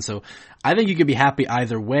Shen. So I think you could be happy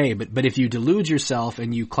either way, but if you delude yourself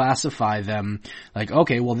and you classify them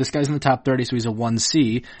okay, well, this guy's in the top 30, so he's a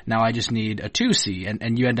 1C. Now I just need a 2C.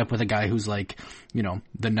 And you end up with a guy who's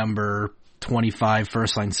the number 25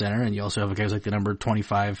 first line center, and you also have guys like the number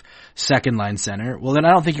 25 second line center. Well, then I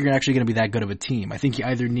don't think you're actually going to be that good of a team. I think you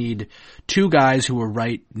either need 2 guys who are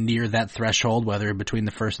right near that threshold, whether between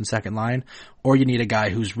the first and second line, or you need a guy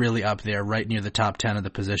who's really up there right near the top 10 of the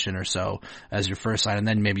position or so as your first line, and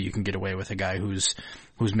then maybe you can get away with a guy who's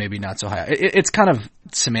maybe not so high. It's kind of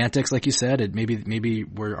semantics, like you said. Maybe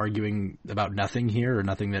we're arguing about nothing here, or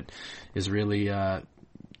nothing that is really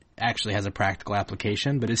actually has a practical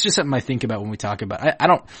application, but it's just something I think about when we talk about.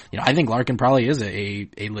 I think Larkin probably is a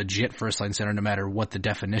legit first line center no matter what the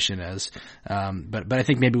definition is. But I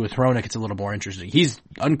think maybe with Hronek it's a little more interesting. He's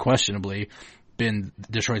unquestionably been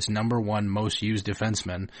Detroit's number 1 most used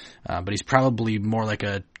defenseman, but he's probably more like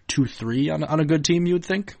a 2-3 on a good team, you would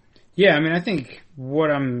think. Yeah, I mean, I think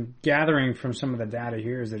what I'm gathering from some of the data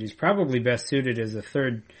here is that he's probably best suited as a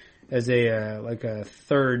third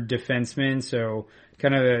defenseman. So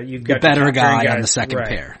kind of you've got the better guy on the second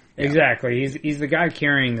pair. Yeah. Exactly. He's the guy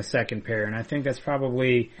carrying the second pair, and I think that's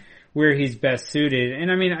probably where he's best suited.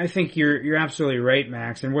 And I mean, I think you're absolutely right,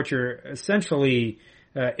 Max. And what you're essentially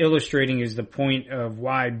illustrating is the point of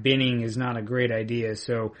why binning is not a great idea.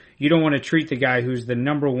 So you don't want to treat the guy who's the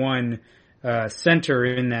number 1 center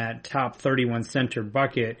in that top 31 center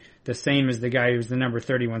bucket the same as the guy who's the number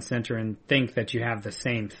 31 center and think that you have the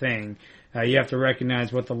same thing. You have to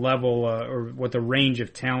recognize what the level or what the range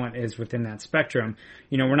of talent is within that spectrum.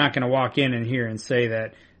 We're not going to walk in here and say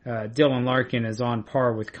that Dylan Larkin is on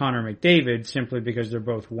par with Connor McDavid simply because they're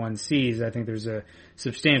both 1Cs. I think there's a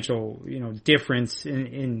substantial, difference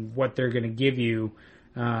in what they're going to give you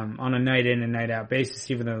on a night in and night out basis,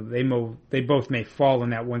 even though they both may fall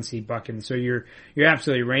in that 1C bucket. And so you're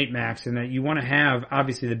absolutely right, Max, in that you want to have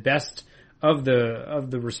obviously the best of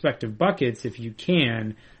the respective buckets if you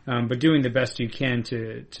can, but doing the best you can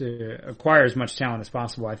to acquire as much talent as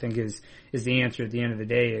possible, I think is the answer at the end of the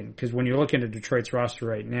day. And because when you're looking at Detroit's roster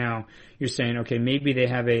right now, you're saying, okay, maybe they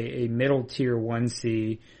have a middle tier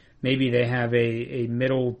 1C, maybe they have a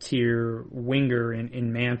middle tier winger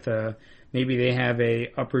in Mantha, maybe they have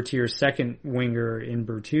a upper tier second winger in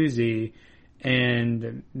Bertuzzi,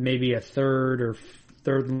 and maybe a third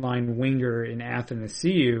line winger in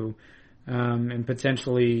Athanasiou. and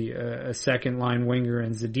potentially a second line winger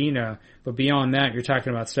in Zadina. But beyond that, you're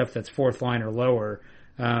talking about stuff that's fourth line or lower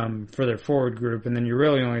for their forward group. And then you're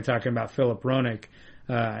really only talking about Filip Hronek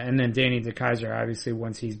and then Danny DeKeyser, obviously,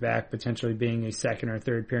 once he's back, potentially being a second or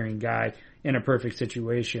third pairing guy in a perfect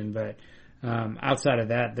situation. But outside of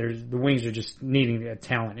that, the Wings are just needing a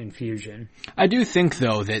talent infusion. I do think,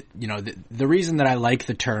 though, that the reason that I like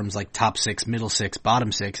the terms like top six, middle six,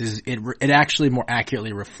 bottom six is it actually more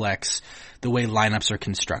accurately reflects the way lineups are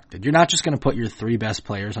constructed. You're not just going to put your three best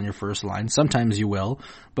players on your first line. Sometimes you will,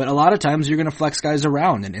 but a lot of times you're going to flex guys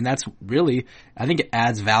around, and that's really, I think it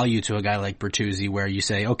adds value to a guy like Bertuzzi, where you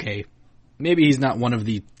say, okay, maybe he's not one of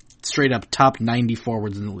the straight up top 90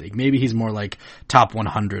 forwards in the league. Maybe he's more like top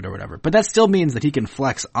 100 or whatever. But that still means that he can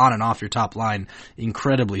flex on and off your top line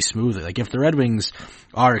incredibly smoothly. Like if the Red Wings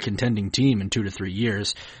are a contending team in 2 to 3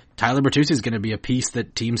 years, Tyler Bertuzzi is going to be a piece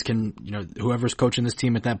that teams can, whoever's coaching this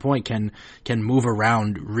team at that point can move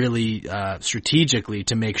around really strategically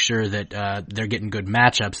to make sure that they're getting good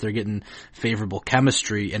matchups, they're getting favorable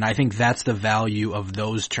chemistry, and I think that's the value of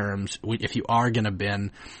those terms if you are going to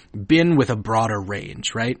bin with a broader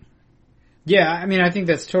range, right? Yeah, I mean, I think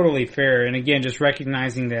that's totally fair. And again, just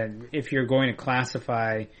recognizing that if you're going to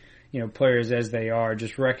classify, players as they are,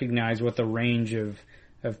 just recognize what the range of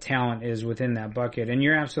talent is within that bucket. And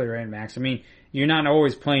you're absolutely right, Max. I mean, you're not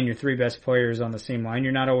always playing your three best players on the same line.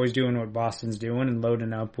 You're not always doing what Boston's doing and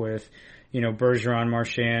loading up with, Bergeron,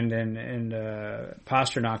 Marchand, and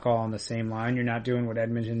Pastrnak all on the same line. You're not doing what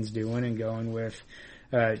Edmonton's doing and going with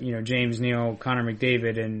James Neal, Connor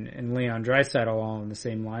McDavid, and Leon Draisaitl all on the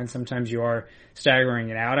same line. Sometimes you are staggering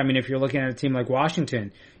it out. I mean, if you're looking at a team like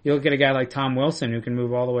Washington, you look at a guy like Tom Wilson who can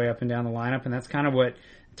move all the way up and down the lineup, and that's kind of what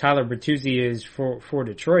Tyler Bertuzzi is for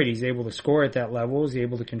Detroit. He's able to score at that level. He's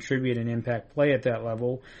able to contribute and impact play at that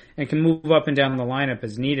level and can move up and down the lineup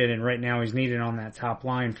as needed. And right now he's needed on that top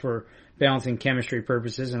line for balancing chemistry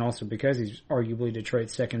purposes and also because he's arguably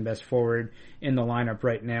Detroit's second best forward in the lineup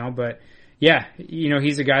right now. But yeah,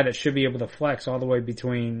 he's a guy that should be able to flex all the way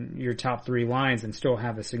between your top three lines and still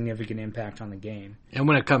have a significant impact on the game. And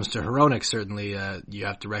when it comes to Hronek, certainly you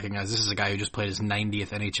have to recognize this is a guy who just played his 90th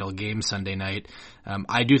NHL game Sunday night.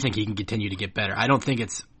 I do think he can continue to get better. I don't think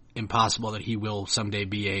it's impossible that he will someday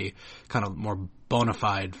be a kind of more bona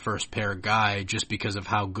fide first pair guy just because of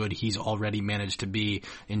how good he's already managed to be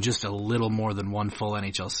in just a little more than one full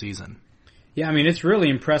NHL season. Yeah, I mean, it's really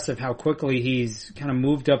impressive how quickly he's kind of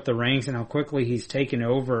moved up the ranks and how quickly he's taken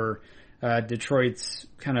over Detroit's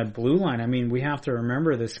kind of blue line. I mean, we have to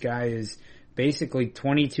remember this guy is basically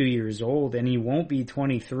 22 years old, and he won't be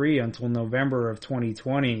 23 until November of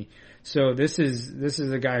 2020. So this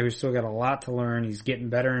is a guy who's still got a lot to learn. He's getting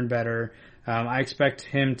better and better. I expect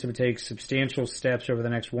him to take substantial steps over the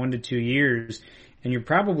next 1 to 2 years. And you're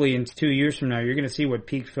probably in 2 years from now, you're going to see what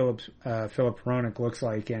peak Filip Hronek looks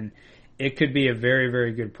like, and it could be a very,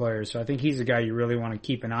 very good player. So I think he's a guy you really want to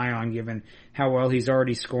keep an eye on given how well he's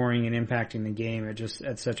already scoring and impacting the game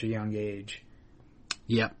at such a young age.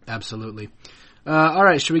 Yeah, absolutely. All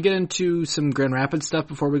right, should we get into some Grand Rapids stuff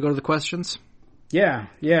before we go to the questions? Yeah.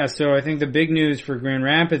 So I think the big news for Grand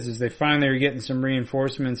Rapids is they finally are getting some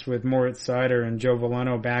reinforcements with Moritz Seider and Joe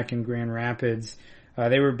Veleno back in Grand Rapids.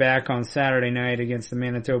 They were back on Saturday night against the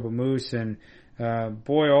Manitoba Moose, and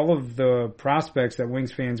all of the prospects that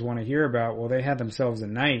Wings fans want to hear about, well, they had themselves a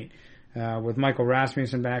night. With Michael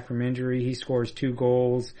Rasmussen back from injury, he scores 2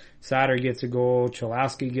 goals. Seider gets a goal.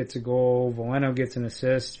 Cholowski gets a goal. Veleno gets an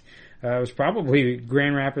assist. It was probably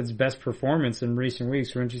Grand Rapids' best performance in recent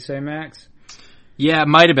weeks, wouldn't you say, Max? Yeah, it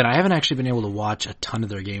might have been. I haven't actually been able to watch a ton of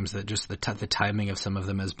their games. That just the timing of some of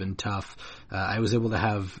them has been tough. I was able to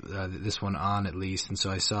have this one on at least, and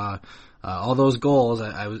so I saw all those goals.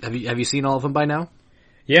 Have you seen all of them by now?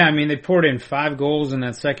 Yeah, I mean they poured in 5 goals in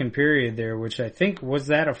that second period there, which I think was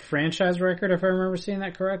that a franchise record if I remember seeing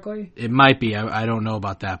that correctly. It might be. I don't know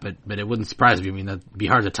about that, but it wouldn't surprise me. I mean that'd be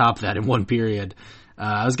hard to top that in one period.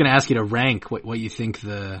 I was going to ask you to rank what you think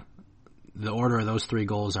the order of those 3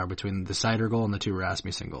 goals are between the Seider goal and the 2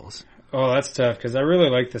 Rasmussen goals. Oh, that's tough because I really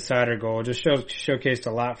like the Seider goal. It just showcased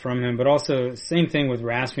a lot from him, but also same thing with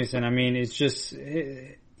Rasmussen. I mean, it's just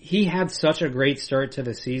he had such a great start to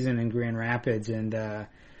the season in Grand Rapids, and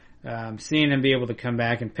seeing him be able to come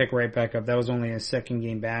back and pick right back up, that was only his second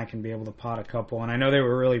game back, and be able to pot a couple. And I know they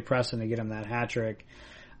were really pressing to get him that hat trick.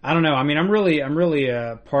 I don't know. I mean, I'm really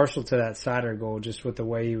partial to that Seider goal just with the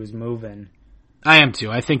way he was moving. I am too.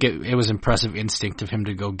 I think it was impressive instinct of him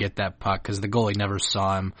to go get that puck because the goalie never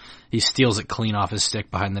saw him. He steals it clean off his stick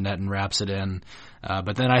behind the net and wraps it in.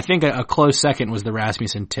 But then I think a close second was the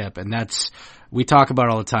Rasmussen tip, and we talk about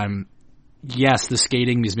all the time. yes, the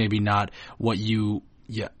skating is maybe not what you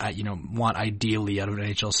want ideally out of an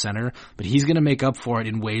NHL center, but he's going to make up for it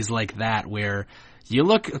in ways like that where you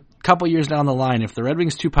look a couple years down the line, if the Red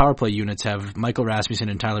Wings 2 power play units have Michael Rasmussen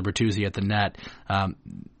and Tyler Bertuzzi at the net,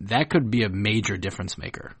 that could be a major difference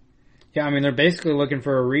maker. Yeah, I mean, they're basically looking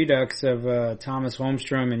for a redux of Thomas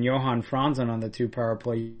Holmstrom and Johan Franzen on the 2 power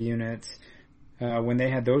play units when they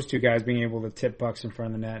had those 2 guys being able to tip pucks in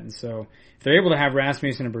front of the net. And so if they're able to have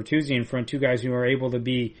Rasmussen and Bertuzzi in front, 2 guys who are able to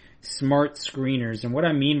be smart screeners. And what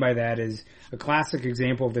I mean by that is a classic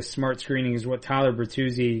example of this smart screening is what Tyler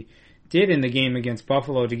Bertuzzi did in the game against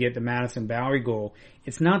Buffalo to get the Madison Bowery goal.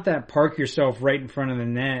 It's not that park yourself right in front of the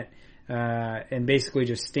net and basically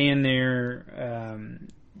just stand there.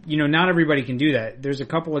 Not everybody can do that. There's a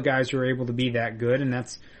couple of guys who are able to be that good, and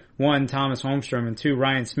that's 1, Thomas Holmstrom, and 2,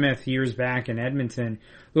 Ryan Smith years back in Edmonton.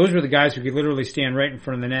 Those were the guys who could literally stand right in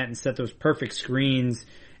front of the net and set those perfect screens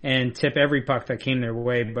and tip every puck that came their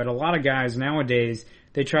way. But a lot of guys nowadays,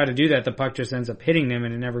 they try to do that. The puck just ends up hitting them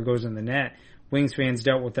and it never goes in the net. Wings fans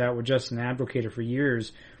dealt with that with Justin Abdelkader for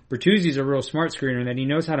years. Bertuzzi's a real smart screener in that he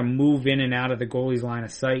knows how to move in and out of the goalie's line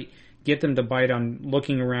of sight, get them to bite on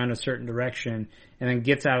looking around a certain direction, and then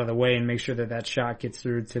gets out of the way and makes sure that that shot gets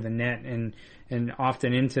through to the net and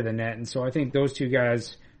often into the net. And so I think those 2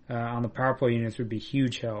 guys on the power play units would be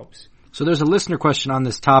huge helps. So there's a listener question on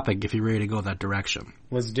this topic if you're ready to go that direction.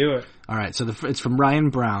 Let's do it. All right, so it's from Ryan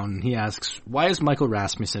Brown. He asks, why is Michael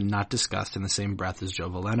Rasmussen not discussed in the same breath as Joe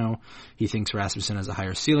Veleno? He thinks Rasmussen has a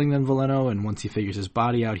higher ceiling than Veleno, and once he figures his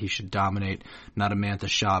body out, he should dominate, not Amantha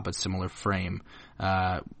Shaw, but similar frame.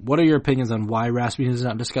 What are your opinions on why Rasmussen is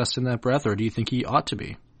not discussed in that breath, or do you think he ought to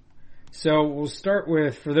be? So we'll start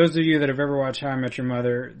with, for those of you that have ever watched How I Met Your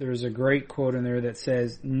Mother, there's a great quote in there that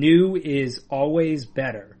says, new is always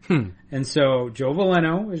better. And so Joe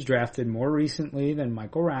Veleno was drafted more recently than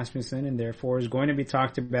Michael Rasmussen and therefore is going to be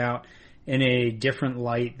talked about in a different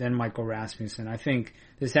light than Michael Rasmussen. I think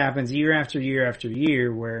this happens year after year after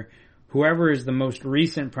year where whoever is the most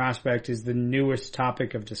recent prospect is the newest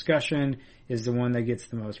topic of discussion, is the one that gets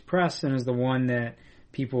the most press, and is the one that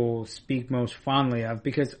people speak most fondly of,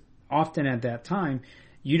 because often at that time,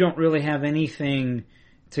 you don't really have anything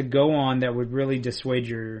to go on that would really dissuade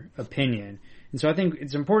your opinion. And so I think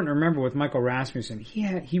it's important to remember with Michael Rasmussen,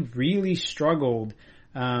 he really struggled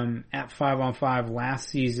at 5-on-5 last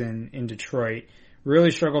season in Detroit.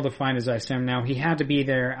 Really struggled to find his ISM. Now, he had to be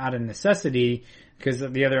there out of necessity because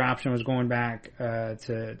the other option was going back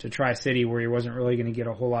to Tri-City where he wasn't really going to get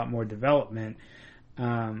a whole lot more development.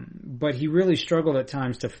 But he really struggled at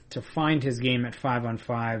times to find his game at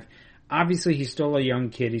 5-on-5. Obviously, he's still a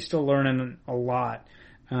young kid. He's still learning a lot.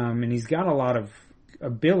 And he's got a lot of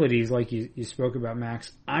abilities like you spoke about,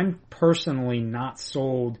 Max. I'm personally not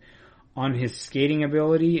sold on his skating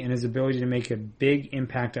ability and his ability to make a big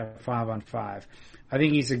impact at 5-on-5. I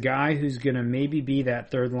think he's a guy who's going to maybe be that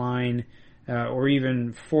third line or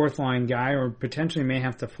even fourth line guy, or potentially may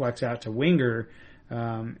have to flex out to winger.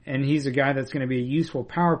 And he's a guy that's going to be a useful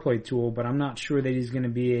power play tool, but I'm not sure that he's going to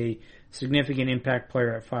be a significant impact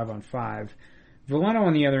player at 5-on-5. Veleno,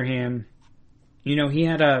 on the other hand, he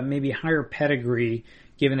had a maybe higher pedigree,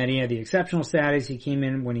 given that he had the exceptional status.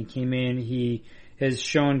 When he came in, he has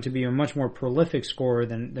shown to be a much more prolific scorer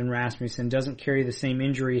than Rasmussen. Doesn't carry the same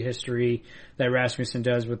injury history that Rasmussen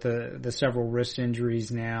does with the several wrist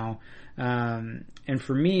injuries now. And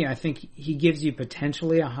for me, I think he gives you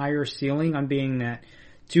potentially a higher ceiling on being that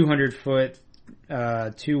 200-foot,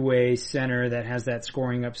 two-way center that has that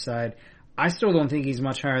scoring upside. I still don't think he's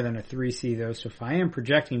much higher than a 3C though, so if I am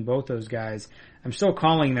projecting both those guys, I'm still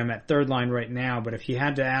calling them at third line right now, but if you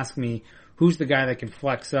had to ask me who's the guy that can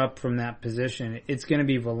flex up from that position, it's going to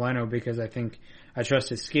be Veleno, because I think I trust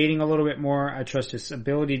his skating a little bit more, I trust his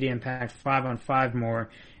ability to impact 5-on-5 more,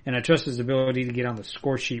 and I trust his ability to get on the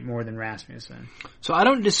score sheet more than Rasmussen. So I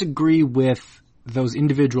don't disagree with those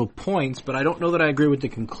individual points, but I don't know that I agree with the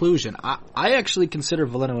conclusion. I actually consider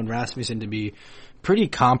Veleno and Rasmussen to be pretty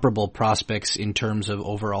comparable prospects in terms of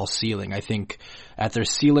overall ceiling. I think at their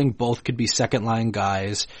ceiling, both could be second-line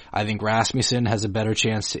guys. I think Rasmussen has a better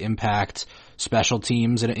chance to impact special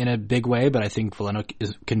teams in a big way, but I think Veleno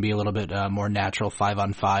can be a little bit more natural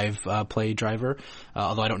 5-on-5 play driver,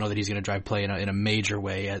 although I don't know that he's going to drive play in a major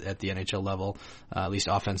way at the NHL level, at least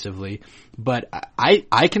offensively. But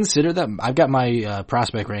I consider them. I've got my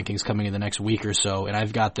prospect rankings coming in the next week or so, and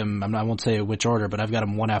I've got them, I won't say which order, but I've got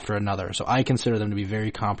them one after another. So I consider them to be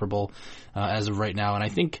very comparable as of right now, and I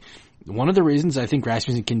think one of the reasons I think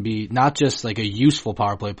Rasmussen can be not just like a useful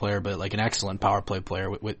power play player, but like an excellent power play player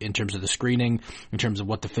in terms of the screening, in terms of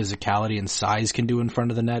what the physicality and size can do in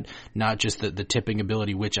front of the net, not just the tipping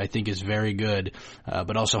ability, which I think is very good,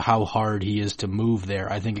 but also how hard he is to move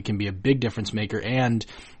there. I think it can be a big difference maker, and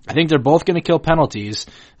I think they're both going to kill penalties,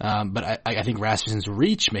 but I think Rasmussen's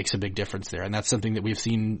reach makes a big difference there, and that's something that we've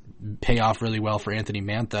seen pay off really well for Anthony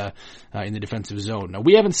Mantha in the defensive zone. Now,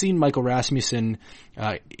 we haven't seen Michael Rasmussen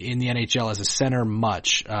in the NHL as a center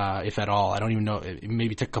much, if at all. I don't even know.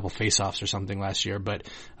 Maybe took a couple faceoffs or something last year, but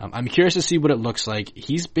I'm curious to see what it looks like.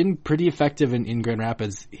 He's been pretty effective in Grand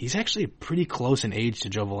Rapids. He's actually pretty close in age to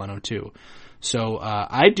Joe Veleno too. So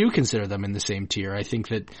I do consider them in the same tier. I think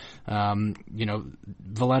that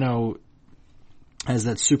Veleno has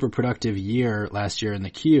that super productive year last year in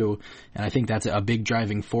the Q, and I think that's a big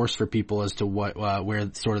driving force for people as to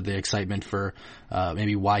where sort of the excitement for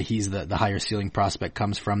maybe why he's the higher ceiling prospect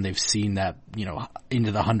comes from. They've seen that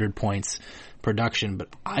into the 100 points production, but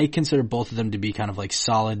I consider both of them to be kind of like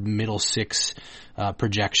solid middle six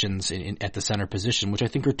projections at the center position, which I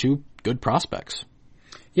think are two good prospects.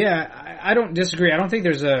 Yeah, I don't disagree. I don't think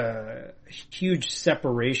there's a huge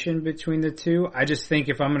separation between the two. I just think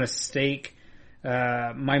if I'm going to stake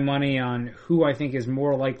my money on who I think is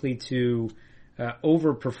more likely to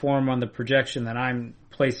overperform on the projection that I'm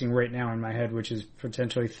placing right now in my head, which is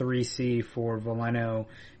potentially 3C for Veleno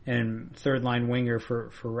and third line winger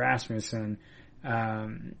for Rasmussen.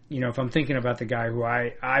 If I'm thinking about the guy who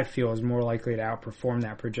I feel is more likely to outperform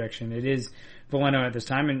that projection, it is Veleno at this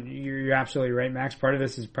time. And you're absolutely right, Max. Part of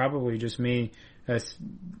this is probably just me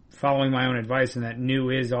following my own advice, and that new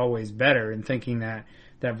is always better, and thinking that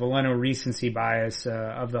Veleno recency bias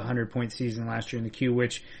of the 100-point season last year in the Q,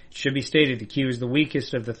 which should be stated, the Q is the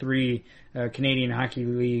weakest of the three Canadian Hockey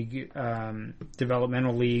League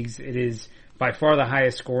developmental leagues. It is by far the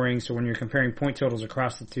highest scoring, so when you're comparing point totals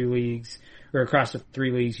across the two leagues, or across the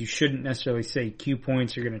three leagues, you shouldn't necessarily say Q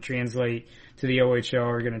points are going to translate to the OHL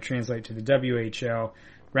or going to translate to the WHL.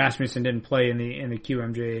 Rasmussen didn't play in the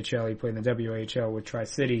QMJHL, he played in the WHL with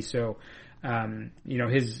Tri-City, so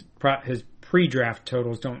his pre-draft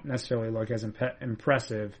totals don't necessarily look as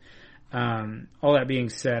impressive. All that being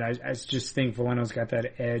said, I just think Veleno's got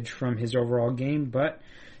that edge from his overall game, but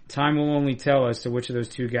time will only tell as to which of those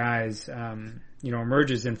two guys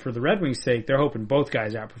emerges. And for the Red Wings' sake, they're hoping both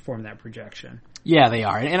guys outperform that projection. Yeah, they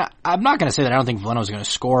are. And I'm not going to say that I don't think Veleno's going to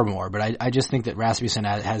score more, but I just think that Rasmussen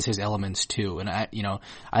has his elements too. And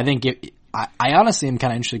I think I honestly am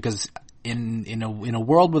kind of interested because in a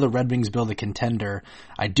world where the Red Wings build a contender,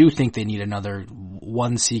 I do think they need another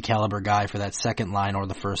 1C caliber guy for that second line or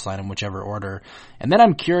the first line in whichever order. And then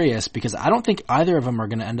I'm curious because I don't think either of them are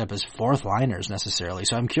going to end up as fourth liners necessarily.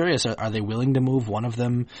 So I'm curious, are they willing to move one of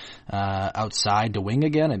them outside to wing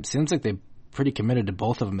again? It seems like they pretty committed to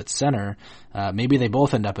both of them at center. Maybe they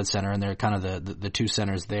both end up at center and they're kind of the two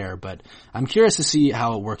centers there, but I'm curious to see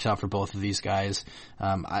how it works out for both of these guys.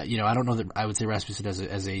 I don't know that I would say Rasmussen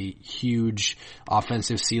as a huge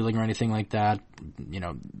offensive ceiling or anything like that.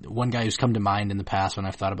 One guy who's come to mind in the past when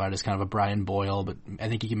I've thought about it is kind of a Brian Boyle, but I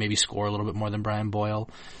think he can maybe score a little bit more than Brian Boyle.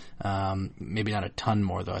 Maybe not a ton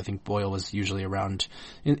more though. I think Boyle was usually around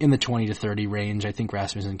in the 20 to 30 range. I think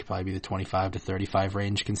Rasmussen could probably be the 25 to 35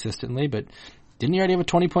 range consistently, but didn't he already have a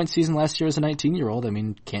 20-point season last year as a 19-year-old? I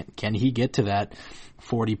mean, can he get to that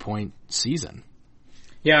 40-point season?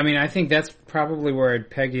 Yeah, I mean, I think that's probably where I'd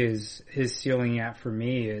peg his ceiling at for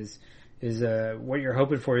me is what you're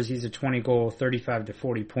hoping for is he's a 20-goal, 35 to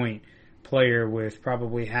 40-point player with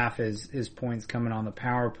probably half his points coming on the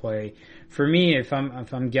power play. For me, if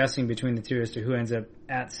I'm guessing between the two as to who ends up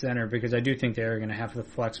at center, because I do think they're going to have to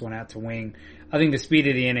flex one out to wing, I think the speed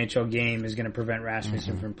of the NHL game is going to prevent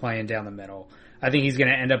Rasmussen from playing down the middle. I think he's going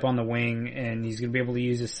to end up on the wing, and he's going to be able to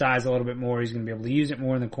use his size a little bit more. He's going to be able to use it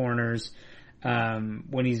more in the corners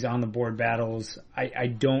when he's on the board battles. I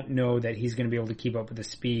don't know that he's going to be able to keep up with the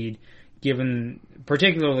speed, given,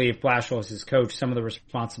 particularly if Blashill is his coach, some of the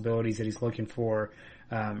responsibilities that he's looking for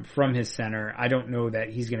from his center. I don't know that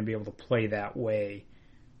he's going to be able to play that way.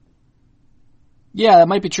 Yeah, that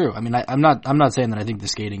might be true. I mean, I'm not saying that I think the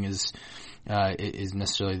skating is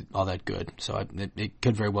necessarily all that good. So it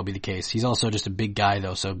could very well be the case. He's also just a big guy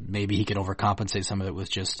though, so maybe he could overcompensate some of it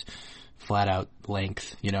with just flat out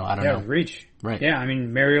length. I don't know. Yeah, reach. Right. Yeah, I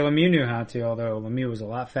mean, Mario Lemieux knew how to, although Lemieux was a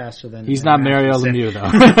lot faster than... He's not Mario Lemieux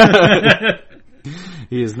though.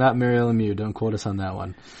 He is not Mario Lemieux. Don't quote us on that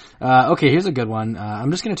one. Okay, here's a good one.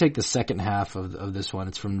 I'm just going to take the second half of this one.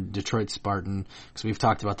 It's from Detroit Spartan, because we've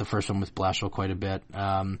talked about the first one with Blashill quite a bit.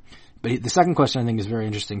 But the second question I think is a very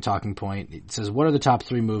interesting talking point. It says, what are the top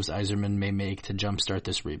 3 moves Yzerman may make to jumpstart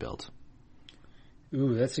this rebuild?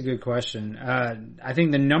 Ooh, that's a good question. I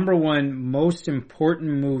think the number one most important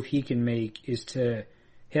move he can make is to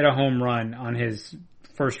hit a home run on his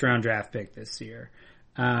first round draft pick this year.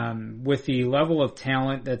 With the level of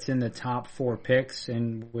talent that's in the top 4 picks,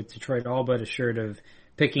 and with Detroit all but assured of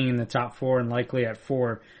picking in the top 4 and likely at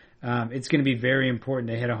 4, it's going to be very important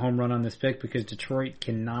to hit a home run on this pick because Detroit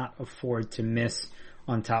cannot afford to miss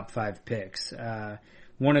on top 5 picks.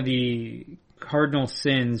 One of the cardinal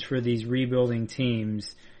sins for these rebuilding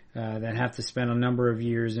teams that have to spend a number of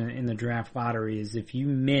years in the draft lottery is if you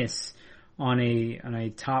miss on a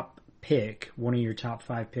top pick, one of your top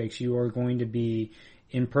 5 picks, you are going to be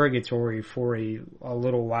in purgatory for a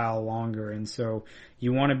little while longer. And so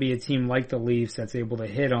you want to be a team like the Leafs that's able to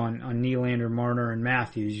hit on Nylander, Marner, and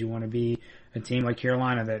Matthews. You want to be a team like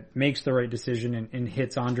Carolina that makes the right decision and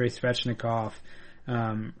hits Andrei Svechnikov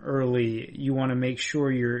early. You want to make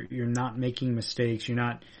sure you're not making mistakes. You're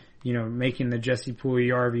not, making the Jesse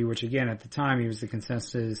Puljujarvi, which again at the time he was the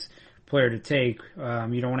consensus player to take.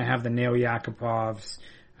 You don't want to have the Nail Yakupovs,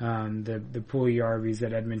 the Puljujarvis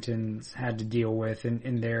that Edmonton's had to deal with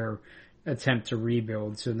in their attempt to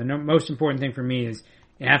rebuild. So the most important thing for me is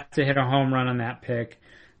you have to hit a home run on that pick.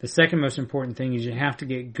 The second most important thing is you have to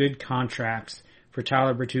get good contracts for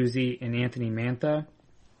Tyler Bertuzzi and Anthony Mantha.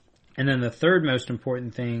 And then the third most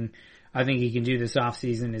important thing I think he can do this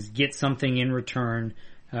offseason is get something in return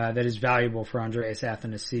that is valuable for Andreas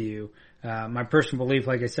Athanasiou. My personal belief,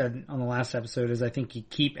 like I said on the last episode, is I think you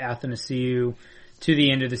keep Athanasiou to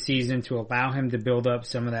the end of the season to allow him to build up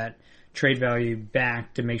some of that trade value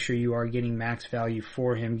back to make sure you are getting max value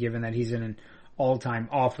for him, given that he's in an all-time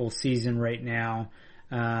awful season right now.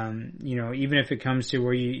 Even if it comes to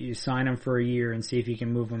where you sign him for a year and see if you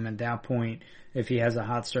can move him at that point, if he has a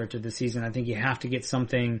hot start to the season, I think you have to get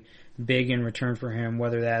something big in return for him,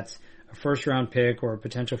 whether that's a first-round pick or a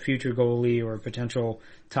potential future goalie or a potential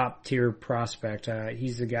top-tier prospect.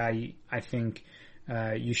 He's the guy I think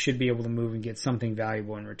you should be able to move and get something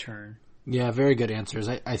valuable in return. Yeah, very good answers.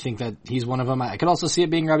 I think that he's one of them. I could also see it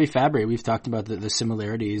being Robbie Fabry. We've talked about the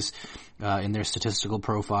similarities in their statistical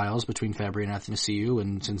profiles between Fabry and Athanasiou,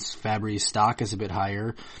 and since Fabry's stock is a bit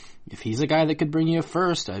higher, if he's a guy that could bring you a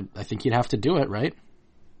first, I think you'd have to do it, right?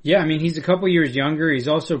 Yeah, I mean, he's a couple years younger. He's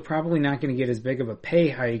also probably not going to get as big of a pay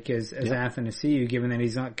hike as Athanasiou, given that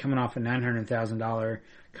he's not coming off a $900,000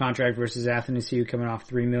 contract versus Athanasiou coming off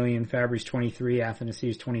 $3 million. Fabry's 23,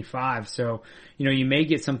 Athanasiou's 25. So, you may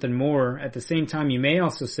get something more. At the same time, you may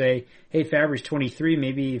also say, hey, Fabry's 23.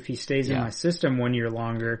 Maybe if he stays in my system 1 year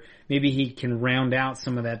longer, maybe he can round out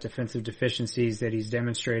some of that defensive deficiencies that he's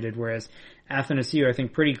demonstrated. Whereas Athanasiou, I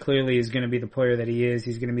think pretty clearly is going to be the player that he is.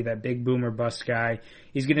 He's going to be that big boomer bust guy.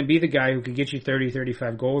 He's going to be the guy who could get you 30,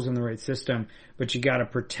 35 goals in the right system, but you got to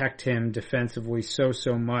protect him defensively so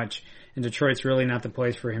much. And Detroit's really not the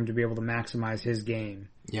place for him to be able to maximize his game.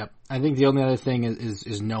 Yep. I think the only other thing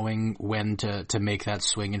is knowing when to make that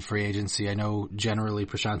swing in free agency. I know generally,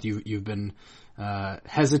 Prashant, you've been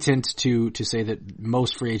hesitant to say that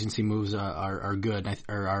most free agency moves are good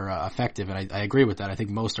or are effective, and I agree with that. I think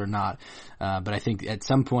most are not, but I think at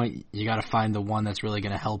some point you got to find the one that's really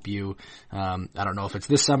going to help you. I don't know if it's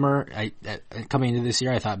this summer. Coming into this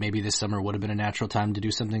year, I thought maybe this summer would have been a natural time to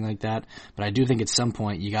do something like that, but I do think at some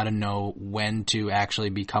point you got to know when to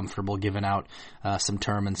actually be comfortable giving out some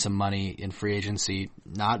term and some money in free agency.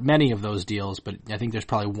 Not many of those deals, but I think there's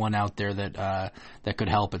probably one out there that could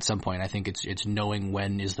help at some point. I think it's knowing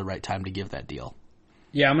when is the right time to give that deal.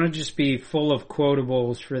 Yeah, I'm going to just be full of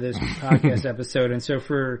quotables for this podcast episode. And so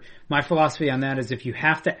for my philosophy on that is if you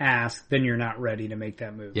have to ask, then you're not ready to make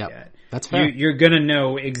that move yet. That's fair. You're going to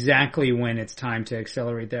know exactly when it's time to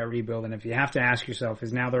accelerate that rebuild. And if you have to ask yourself,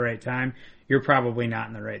 is now the right time? You're probably not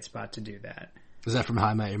in the right spot to do that. Is that from How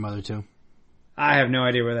I Met Your Mother too? I have no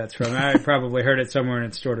idea where that's from. I probably heard it somewhere and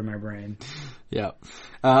it's stored in my brain. Yeah.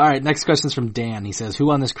 All right, next question is from Dan. He says, who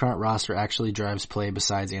on this current roster actually drives play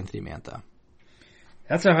besides Anthony Mantha?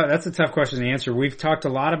 That's a tough question to answer. We've talked a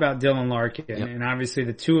lot about Dylan Larkin, and obviously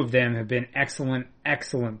the two of them have been excellent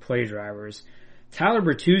play drivers. Tyler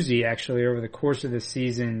Bertuzzi, actually, over the course of the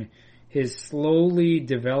season, has slowly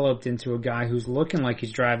developed into a guy who's looking like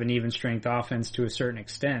he's driving even strength offense to a certain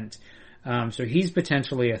extent. So he's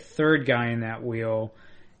potentially a third guy in that wheel.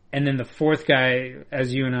 And then the fourth guy,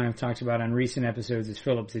 as you and I have talked about on recent episodes, is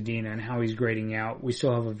Philip Zadina and how he's grading out. We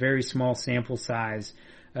still have a very small sample size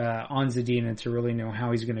on Zadina to really know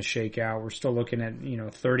how he's going to shake out. We're still looking at,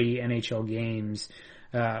 30 NHL games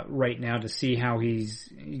right now to see how he's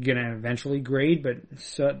going to eventually grade, but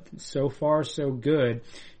so far so good.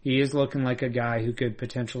 He is looking like a guy who could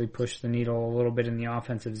potentially push the needle a little bit in the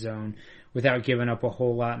offensive zone without giving up a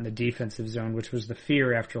whole lot in the defensive zone, which was the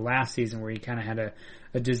fear after last season where he kind of had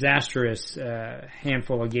a disastrous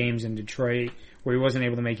handful of games in Detroit where he wasn't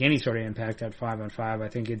able to make any sort of impact at 5-on-5. I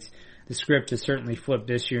think the script has certainly flipped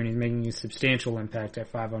this year, and he's making a substantial impact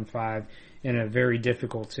at 5-on-5 in a very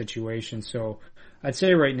difficult situation. So I'd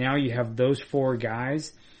say right now you have those four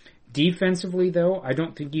guys. Defensively, though, I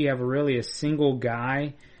don't think you have really a single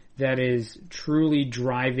guy that is truly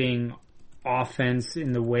driving offense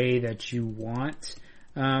in the way that you want,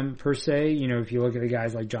 per se. If you look at the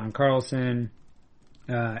guys like John Carlson,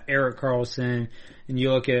 Erik Karlsson, and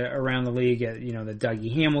you look at around the league at, the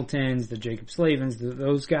Dougie Hamiltons, the Jacob Slavins,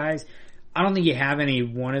 those guys, I don't think you have any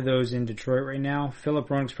one of those in Detroit right now. Philip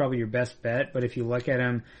Hronek's probably your best bet, but if you look at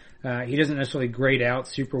him, he doesn't necessarily grade out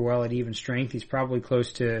super well at even strength. He's probably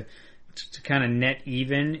close to kind of net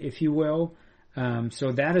even, if you will.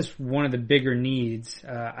 So that is one of the bigger needs.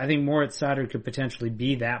 I think Moritz Seider could potentially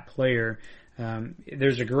be that player.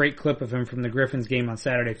 There's a great clip of him from the Griffins game on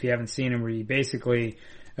Saturday, if you haven't seen him, where he basically,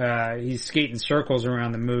 he's skating circles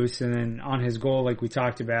around the Moose, and then on his goal, like we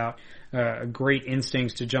talked about, great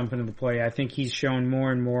instincts to jump into the play. I think he's shown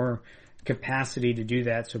more and more capacity to do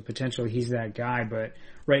that, so potentially he's that guy, but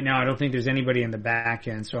right now I don't think there's anybody in the back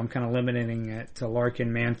end, so I'm kind of limiting it to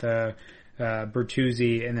Larkin, Mantha,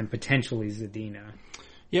 Bertuzzi, and then potentially Zadina.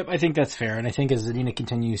 Yep, I think that's fair, and I think as Zadina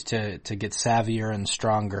continues to get savvier and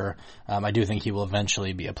stronger, I do think he will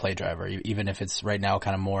eventually be a play driver, even if it's right now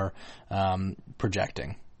kind of more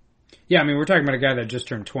projecting. Yeah, we're talking about a guy that just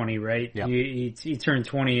turned 20, right? Yep. He turned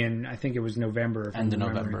 20 in, I think it was November, if I'm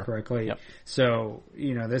remembering correctly. Yep. So,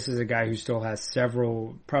 this is a guy who still has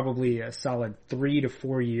probably a solid 3 to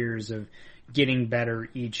 4 years of getting better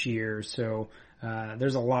each year. So,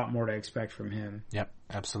 there's a lot more to expect from him. Yep,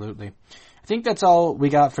 absolutely. I think that's all we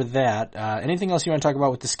got for that. Anything else you want to talk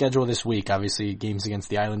about with the schedule this week? Obviously, games against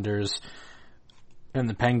the Islanders and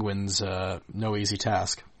the Penguins, no easy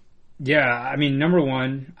task. Yeah, number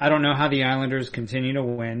one, I don't know how the Islanders continue to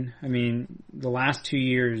win. The last 2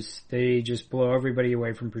 years, they just blow everybody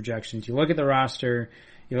away from projections. You look at the roster,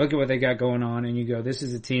 you look at what they got going on, and you go, this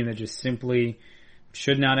is a team that just simply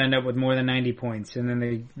should not end up with more than 90 points. And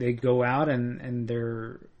then they go out and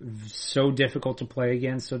they're so difficult to play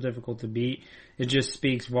against, so difficult to beat. It just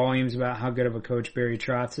speaks volumes about how good of a coach Barry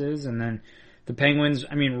Trotz is. And then the Penguins,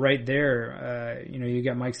 right there, you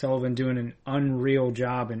got Mike Sullivan doing an unreal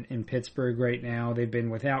job in Pittsburgh right now. They've been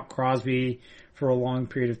without Crosby for a long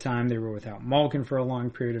period of time. They were without Malkin for a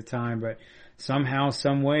long period of time, but somehow,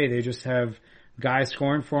 some way, they just have guys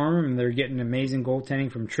scoring for them, and they're getting amazing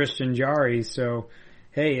goaltending from Tristan Jarry. So,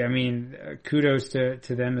 hey, kudos to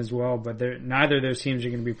them as well, but neither of those teams are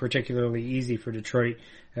going to be particularly easy for Detroit,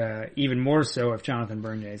 even more so if Jonathan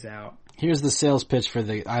Bernier's out. Here's the sales pitch for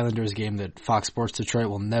the Islanders game that Fox Sports Detroit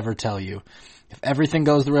will never tell you. If everything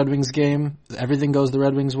goes the Red Wings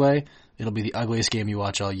way, it'll be the ugliest game you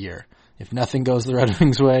watch all year. If nothing goes the Red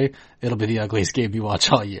Wings way, it'll be the ugliest game you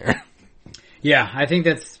watch all year. Yeah, I think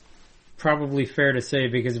that's probably fair to say,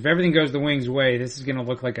 because if everything goes the Wings' way, this is going to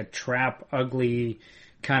look like a trap, ugly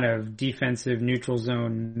kind of defensive neutral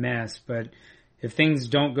zone mess. But if things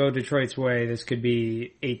don't go Detroit's way, this could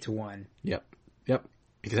be 8-1. Yep,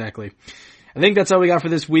 exactly. I think that's all we got for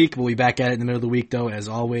this week. We'll be back at it in the middle of the week, though, as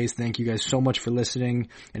always. Thank you guys so much for listening.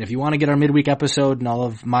 And if you want to get our midweek episode and all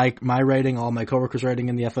of my writing, all my coworkers' writing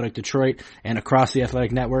in The Athletic Detroit and across the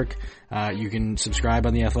Athletic Network, you can subscribe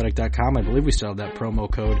on theathletic.com. I believe we still have that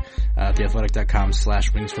promo code,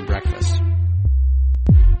 theathletic.com/wingsforbreakfast.